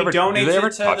 do He donates ever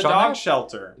it to touch the on dog that?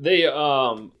 shelter.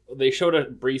 They showed a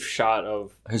brief shot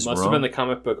of His must room? have been the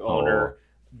comic book owner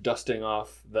dusting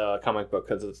off the comic book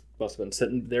because it must have been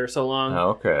sitting there so long.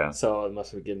 Okay. So it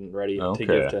must have been getting ready Okay.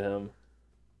 to give to him.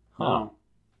 Oh.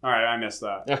 All right, I missed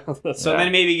that. So Yeah.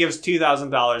 then maybe he gives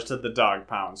 $2,000 to the dog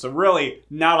pound. So really,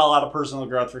 not a lot of personal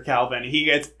growth for Calvin. He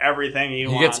gets everything he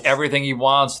wants. He gets everything he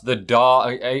wants. The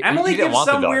dog. Emily he didn't gives want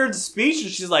the some dog. weird speech,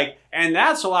 and she's like, and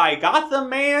that's why Gotham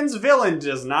Man's villain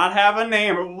does not have a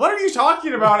name. What are you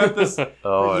talking about at this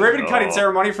ribbon cutting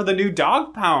ceremony for the new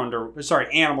dog pound? Or, sorry,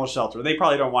 animal shelter. They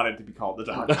probably don't want it to be called the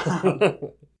dog pound.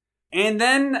 And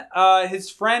then his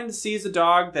friend sees a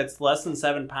dog that's less than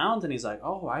 7 pounds, and he's like,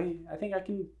 oh, I think I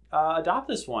can adopt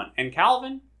this one. And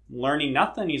Calvin, learning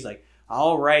nothing, he's like,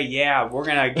 all right, yeah, we're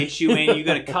going to get you in. You're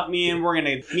going to cut me in. We're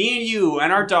going to, me and you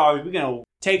and our dog, we're going to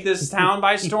take this town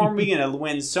by storm. We're going to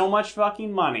win so much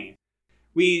fucking money.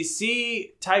 We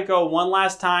see Tycho one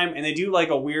last time, and they do like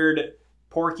a weird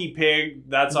Porky Pig,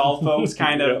 that's all folks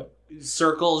kind of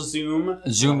circle zoom.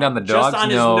 Zoomed on the dog's just on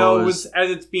his nose as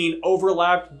it's being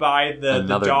overlapped by the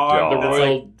Another dog. dog. The That's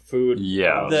Royal Food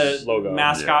Yeah. the logo.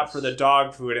 mascot Yes. for the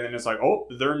dog food, and then it's like, oh,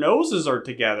 their noses are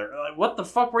together. Like, what the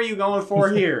fuck were you going for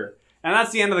here? And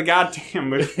that's the end of the goddamn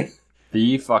movie.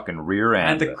 The fucking rear end.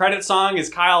 And the credit song is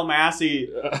Kyle Massey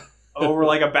over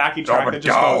like a backing track that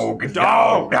just Dog, goes,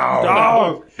 dog,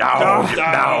 dog, dog,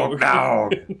 dog,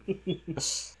 dog.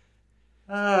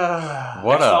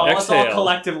 What let's all exhale.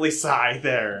 collectively sigh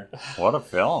there. What a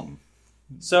film.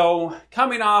 So,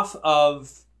 coming off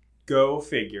of Go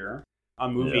Figure, a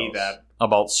movie Yes. that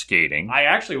About skating. I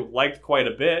actually liked quite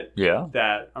a bit, Yeah.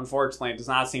 that unfortunately does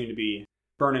not seem to be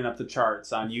burning up the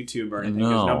charts on YouTube or anything,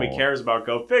 because No. nobody cares about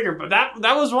Go Figure, but that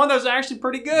was one that was actually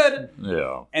pretty good.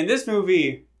 Yeah. And this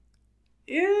movie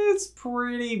is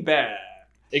pretty bad.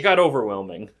 It got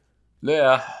overwhelming.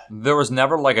 Yeah. There was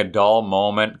never like a dull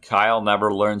moment. Kyle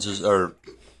never learns his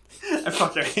I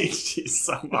fucking hate you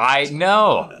so much. I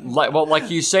know. Like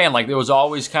he's saying, like it was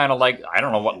always kind of like, I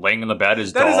don't know what laying in the bed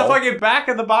is That is dull. a fucking back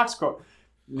of the box quote.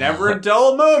 Never a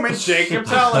dull moment, Jacob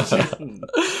Television.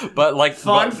 But like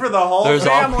Fun for the whole there's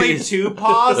family. always- 2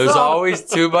 paws There's up. always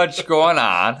too much going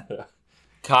on.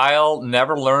 Kyle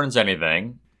never learns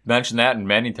anything. Mentioned that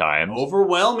many times.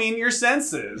 Overwhelming your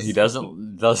senses. He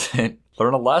doesn't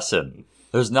learn a lesson.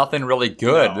 There's nothing really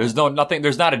good. No.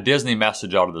 There's not a Disney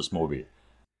message out of this movie.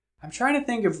 I'm trying to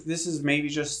think if this is maybe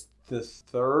just the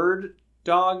third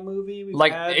dog movie we've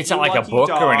Like had. it's You not like a Lucky book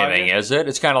Dog. or anything, is it?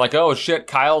 It's kind of like, oh shit,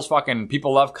 Kyle's fucking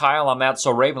people love Kyle on That's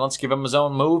So Raven. Let's give him his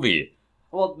own movie.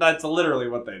 Well, that's literally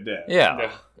what they did.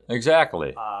 Yeah,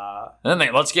 exactly. Uh, And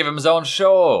then let's give him his own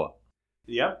show.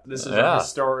 Yep, this is Yeah.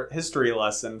 a history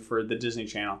lesson for the Disney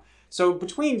Channel. So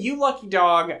between You Lucky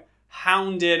Dog,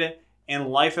 Hounded, and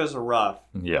Life is Rough,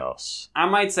 Yes. I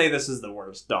might say this is the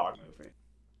worst dog movie.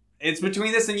 It's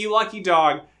between this and You Lucky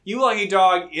Dog. You Lucky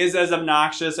Dog is as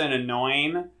obnoxious and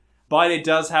annoying, but it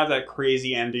does have that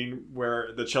crazy ending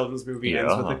where the children's movie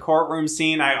ends with the courtroom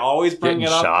scene. I always bring Getting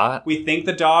it up. shot. We think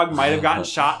the dog might have gotten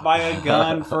shot by a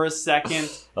gun for a second.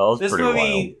 That was This pretty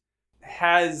movie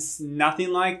has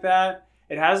nothing like that.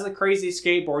 It has the crazy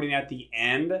skateboarding at the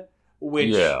end,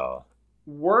 which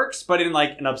works, but in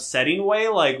like an upsetting way.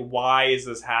 Like, why is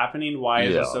this happening? Why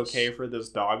is this okay for this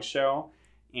dog show?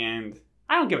 And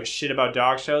I don't give a shit about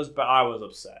dog shows, but I was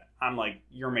upset. I'm like,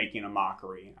 you're making a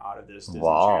mockery out of this Disney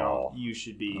Channel. You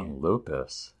should be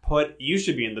lupus. You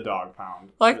should be in the dog pound.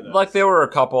 Like there were a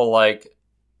couple like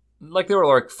there were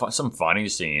like some funny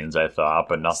scenes I thought,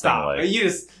 but nothing Stop. like You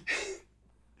just.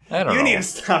 I don't know. You need to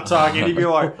stop talking. You'd be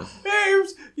like, hey,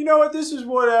 you know what? This is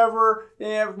whatever.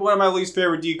 Yeah, one of my least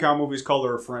favorite decom movies,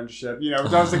 Color of Friendship. You know,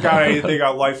 it doesn't got anything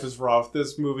on Life is Rough.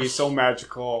 This movie's so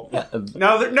magical.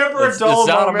 No, never a dull It's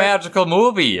not moment. a magical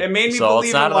movie. It made me so believe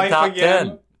it's not in life top again.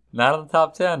 10. Not in the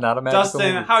top 10. Not a magical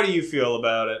Dustin, movie. how do you feel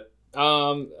about it?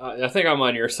 I think I'm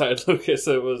on your side, Lucas.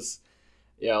 It was,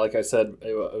 like I said,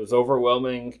 it was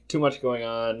overwhelming. Too much going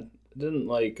on. Didn't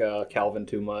like Calvin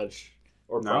too much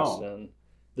or No. Preston.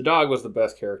 The dog was the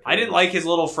best character. I didn't like his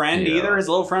little friend either. His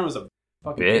little friend was a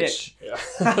fucking bitch. Yeah.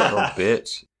 Little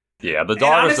bitch. Yeah, the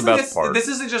dog is the best part. This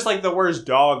isn't just like the worst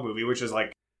dog movie, which is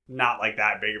like not like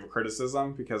that big of a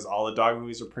criticism because all the dog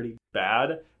movies are pretty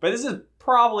bad. But this is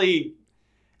probably,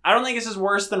 I don't think this is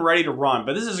worse than Ready to Run,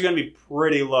 but this is going to be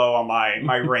pretty low on my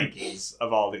rankings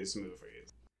of all these movies.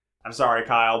 I'm sorry,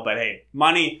 Kyle, but hey,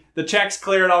 money, the check's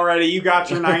cleared already. You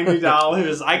got your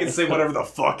 $90. I can say whatever the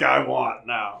fuck I want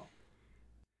now.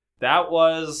 That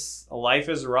was Life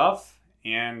is Rough,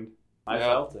 and I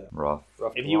felt it. Rough.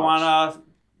 If you want to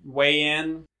weigh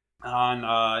in on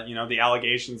the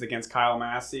allegations against Kyle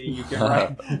Massey, you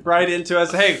can write into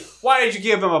us. Hey, why did you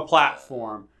give him a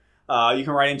platform? You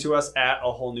can write into us at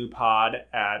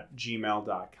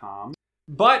awholenewpod@gmail.com.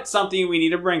 But something we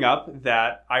need to bring up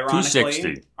that ironically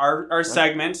 260. our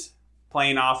segment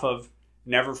playing off of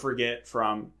Never Forget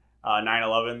from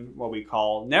 9/11, what we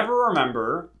call Never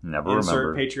Remember.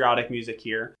 Insert patriotic music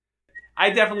here.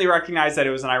 I definitely recognize that it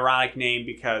was an ironic name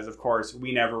because, of course,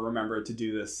 we never remember to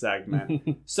do this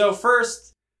segment. So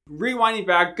first, rewinding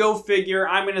back, go figure.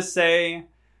 I'm going to say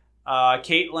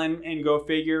Caitlin and Go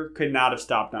Figure could not have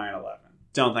stopped 9/11.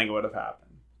 Don't think it would have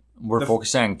happened. We're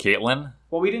focusing on Caitlin?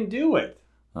 Well, we didn't do it.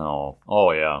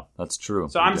 Oh yeah, that's true.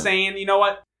 So I'm saying, you know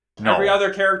what? No. Every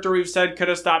other character we've said could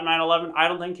have stopped 9/11. I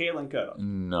don't think Caitlin could have.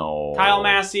 No. Kyle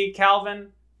Massey,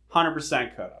 Calvin,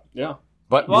 100% could have. Yeah.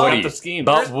 But Well, would he? the scheme.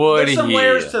 But would There's some he?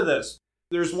 layers to this.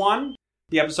 There's one,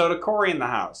 the episode of Corey in the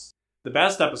House. The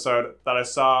best episode that I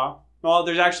saw. Well,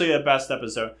 there's actually a best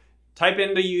episode. Type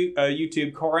into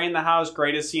YouTube, Corey in the House,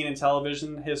 greatest scene in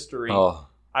television history. Oh.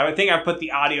 I think I put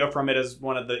the audio from it as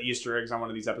one of the Easter eggs on one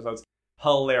of these episodes.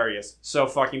 Hilarious. So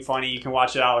fucking funny. You can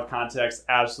watch it out of context.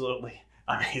 Absolutely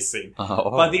amazing.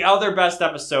 Oh. But the other best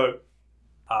episode,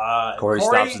 Corey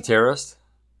stops the terrorist?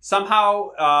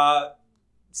 somehow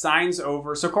signs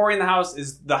over. So Corey in the House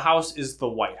is the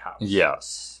White House.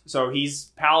 Yes. So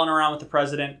he's palling around with the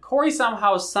president. Corey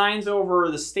somehow signs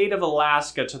over the state of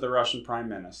Alaska to the Russian prime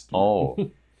minister. Oh.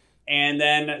 And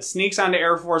then sneaks onto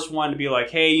Air Force One to be like,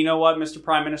 hey, you know what, Mr.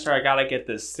 Prime Minister, I gotta get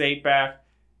this state back.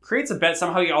 Creates a bet.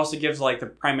 Somehow he also gives like the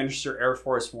Prime Minister Air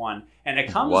Force One. And it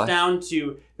comes down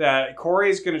to that Corey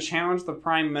is going to challenge the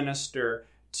Prime Minister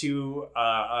to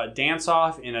a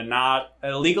dance-off in a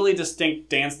legally distinct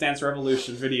Dance Dance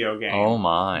Revolution video game. Oh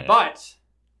my. But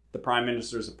the Prime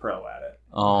Minister's a pro at it.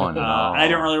 Oh no. I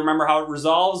don't really remember how it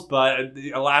resolves, but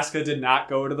Alaska did not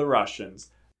go to the Russians.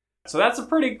 So that's a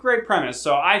pretty great premise.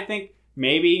 So I think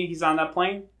maybe he's on that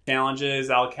plane, challenges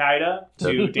Al-Qaeda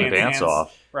to dance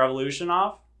off. Revolution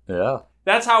off. Yeah.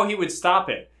 That's how he would stop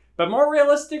it. But more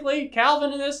realistically,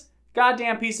 Calvin in this,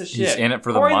 goddamn piece of shit. He's in it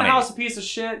for the Corey money. in the House, a piece of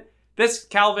shit. This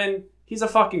Calvin, he's a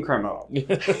fucking criminal.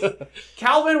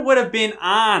 Calvin would have been in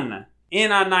on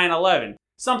 9/11.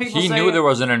 Some people He say... knew there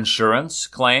was an insurance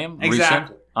claim Exactly.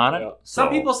 recent on it. Yeah. Some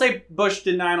people say Bush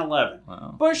did 9/11.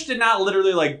 Wow. Bush did not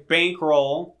literally like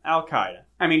bankroll Al-Qaeda.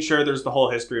 I mean, sure, there's the whole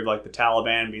history of like the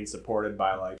Taliban being supported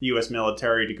by like U.S.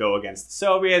 military to go against the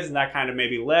Soviets, and that kind of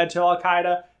maybe led to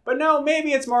Al-Qaeda. But no,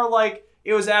 maybe it's more like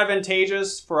it was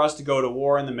advantageous for us to go to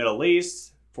war in the Middle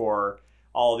East for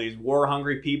all these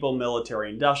war-hungry people,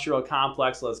 military-industrial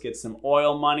complex. Let's get some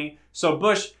oil money. So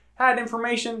Bush had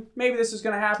information. Maybe this is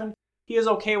going to happen. He is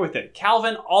okay with it.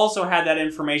 Calvin also had that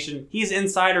information. He's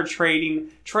insider trading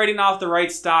off the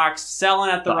right stocks, selling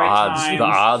at the right time. The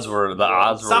odds were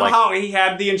Somehow like, he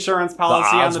had the insurance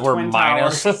policy on the Twin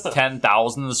Towers. minus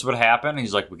 10,000 this would happen.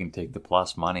 He's like, we can take the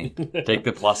plus money. Take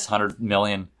the plus 100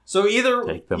 million. So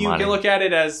either you money. can look at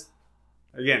it as,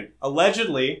 again,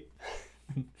 allegedly,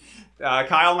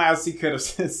 Kyle Massey could have...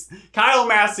 Kyle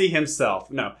Massey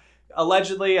himself. No.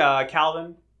 Allegedly,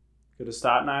 Calvin could have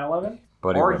stopped 9/11.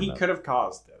 But or he could have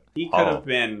caused it. He could have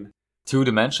been... 2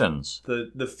 dimensions.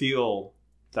 The fuel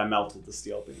that melted the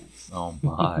steel beams. Oh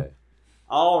my.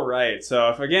 All right. So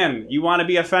if, again, you want to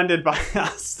be offended by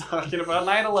us talking about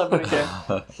 9/11 again,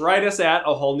 write us at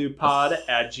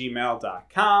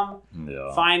awholenewpod@gmail.com.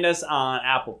 Yeah. Find us on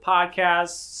Apple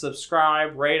Podcasts.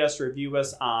 Subscribe, rate us, review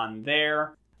us on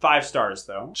there. 5 stars,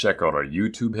 though. Check out our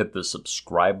YouTube. Hit the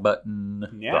subscribe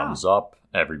button. Yeah. Thumbs up.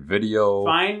 Every video.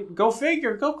 Fine. Go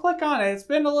figure. Go click on it. It's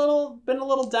been a little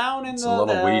down in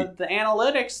the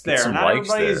analytics there. some Not likes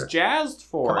everybody's there. jazzed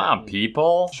for Come it. on,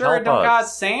 people. Sure, it Help don't us. got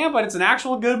Sam, but it's an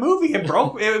actual good movie.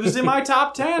 It was in my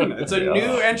top 10. It's a Yeah.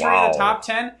 new entry in Wow. the top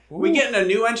 10. We getting a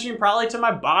new entry probably to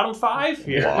my bottom 5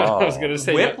 here. Wow. I was going to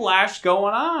say Whiplash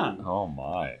going on. Oh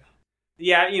my.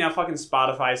 Yeah, you know, fucking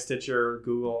Spotify, Stitcher,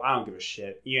 Google. I don't give a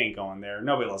shit. You ain't going there.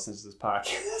 Nobody listens to this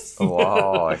podcast.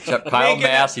 Wow, except Kyle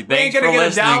Massey. Thanks for listening,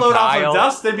 listening, Kyle. We ain't gonna get a download Kyle. off of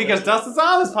Dustin because Dustin's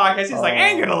on this podcast. He's like, I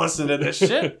ain't gonna listen to this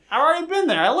shit. I've already been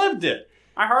there. I lived it.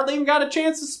 I hardly even got a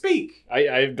chance to speak.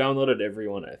 I've downloaded every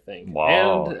one, I think.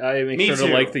 Wow. And I make Me sure too.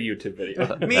 to like the YouTube video.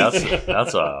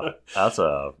 That's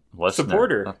a listener.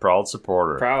 Supporter. A proud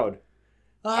supporter. Proud.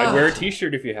 I'd wear a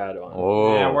t-shirt if you had one.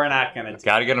 Oh, Yeah, we're not gonna.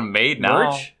 Gotta get them made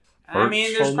now. Merch? I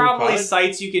mean, there's Whole new probably pod?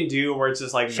 sites you can do where it's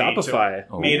just like Shopify.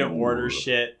 made to order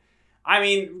shit. I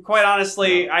mean, quite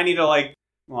honestly, I need to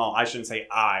well, I shouldn't say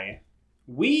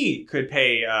we could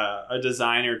pay a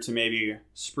designer to maybe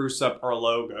spruce up our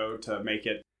logo to make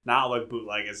it not look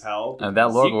bootleg as hell. And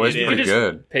that logo is It pretty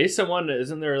good. Pay someone.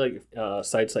 Isn't there like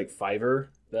sites like Fiverr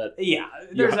that? Yeah,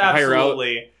 there's hire out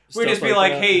absolutely. We just stuff be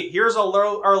like, that? hey, here's our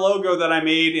logo that I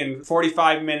made in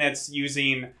 45 minutes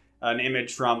using an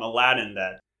image from Aladdin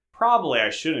that probably I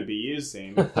shouldn't be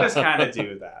using. Just kind of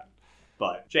do that.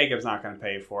 But Jacob's not going to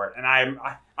pay for it. And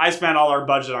I spent all our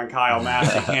budget on Kyle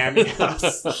Massey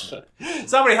cameos.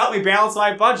 Somebody help me balance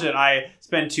my budget. I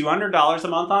spend $200 a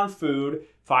month on food,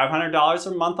 $500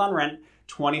 a month on rent,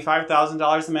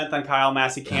 $25,000 a month on Kyle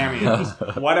Massey cameos.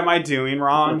 What am I doing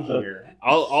wrong here?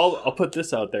 I'll put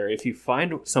this out there. If you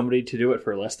find somebody to do it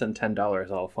for less than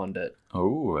 $10, I'll fund it.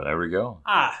 Oh, there we go.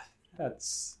 I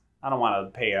don't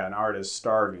want to pay an artist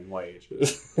starving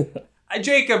wages.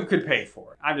 Jacob could pay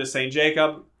for it. I'm just saying,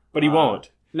 Jacob. But he won't.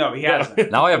 No, he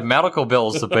hasn't. Now I have medical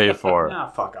bills to pay for. Nah,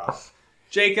 fuck off.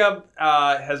 Jacob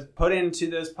has put into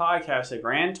this podcast a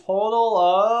grand total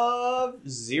of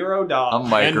 $0. A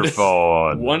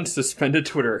microphone. And one suspended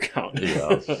Twitter account.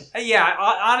 Yes. Yeah,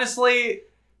 honestly,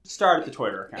 start at the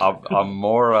Twitter account.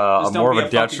 more of a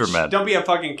detriment. Don't be a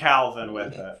fucking Calvin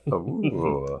with it.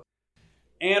 Ooh.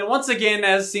 And once again,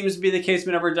 as seems to be the case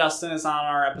whenever Dustin is on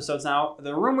our episodes now,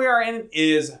 the room we are in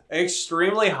is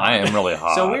extremely hot. I am really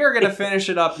hot. So we are going to finish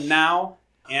it up now.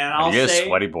 And Are I'll you guys say,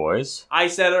 sweaty boys? I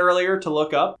said earlier to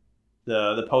look up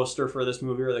the poster for this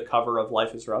movie or the cover of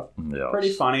Life is Rough. Yes.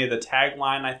 Pretty funny. The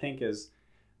tagline, I think, is,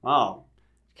 well,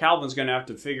 Calvin's going to have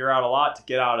to figure out a lot to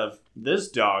get out of this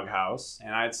doghouse.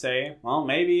 And I'd say, well,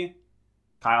 maybe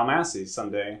Kyle Massey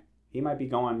someday. He might be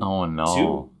going Oh, no.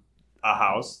 to a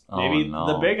house. Maybe no.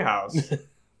 the big house.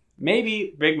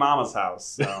 Maybe Big Mama's house.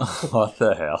 So What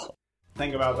the hell?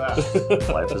 think about that.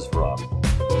 Life is rough.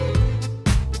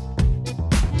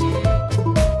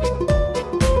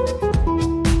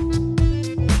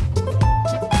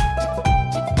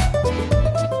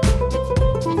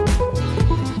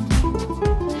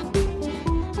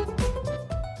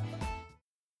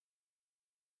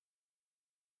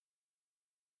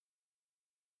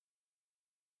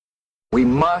 We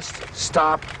must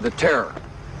stop the terror.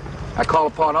 I call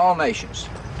upon all nations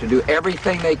to do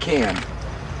everything they can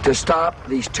to stop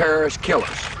these terrorist killers.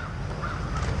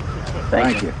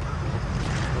 Thank you.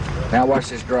 Now watch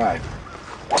this drive.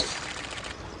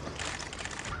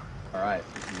 All right,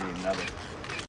 we need another.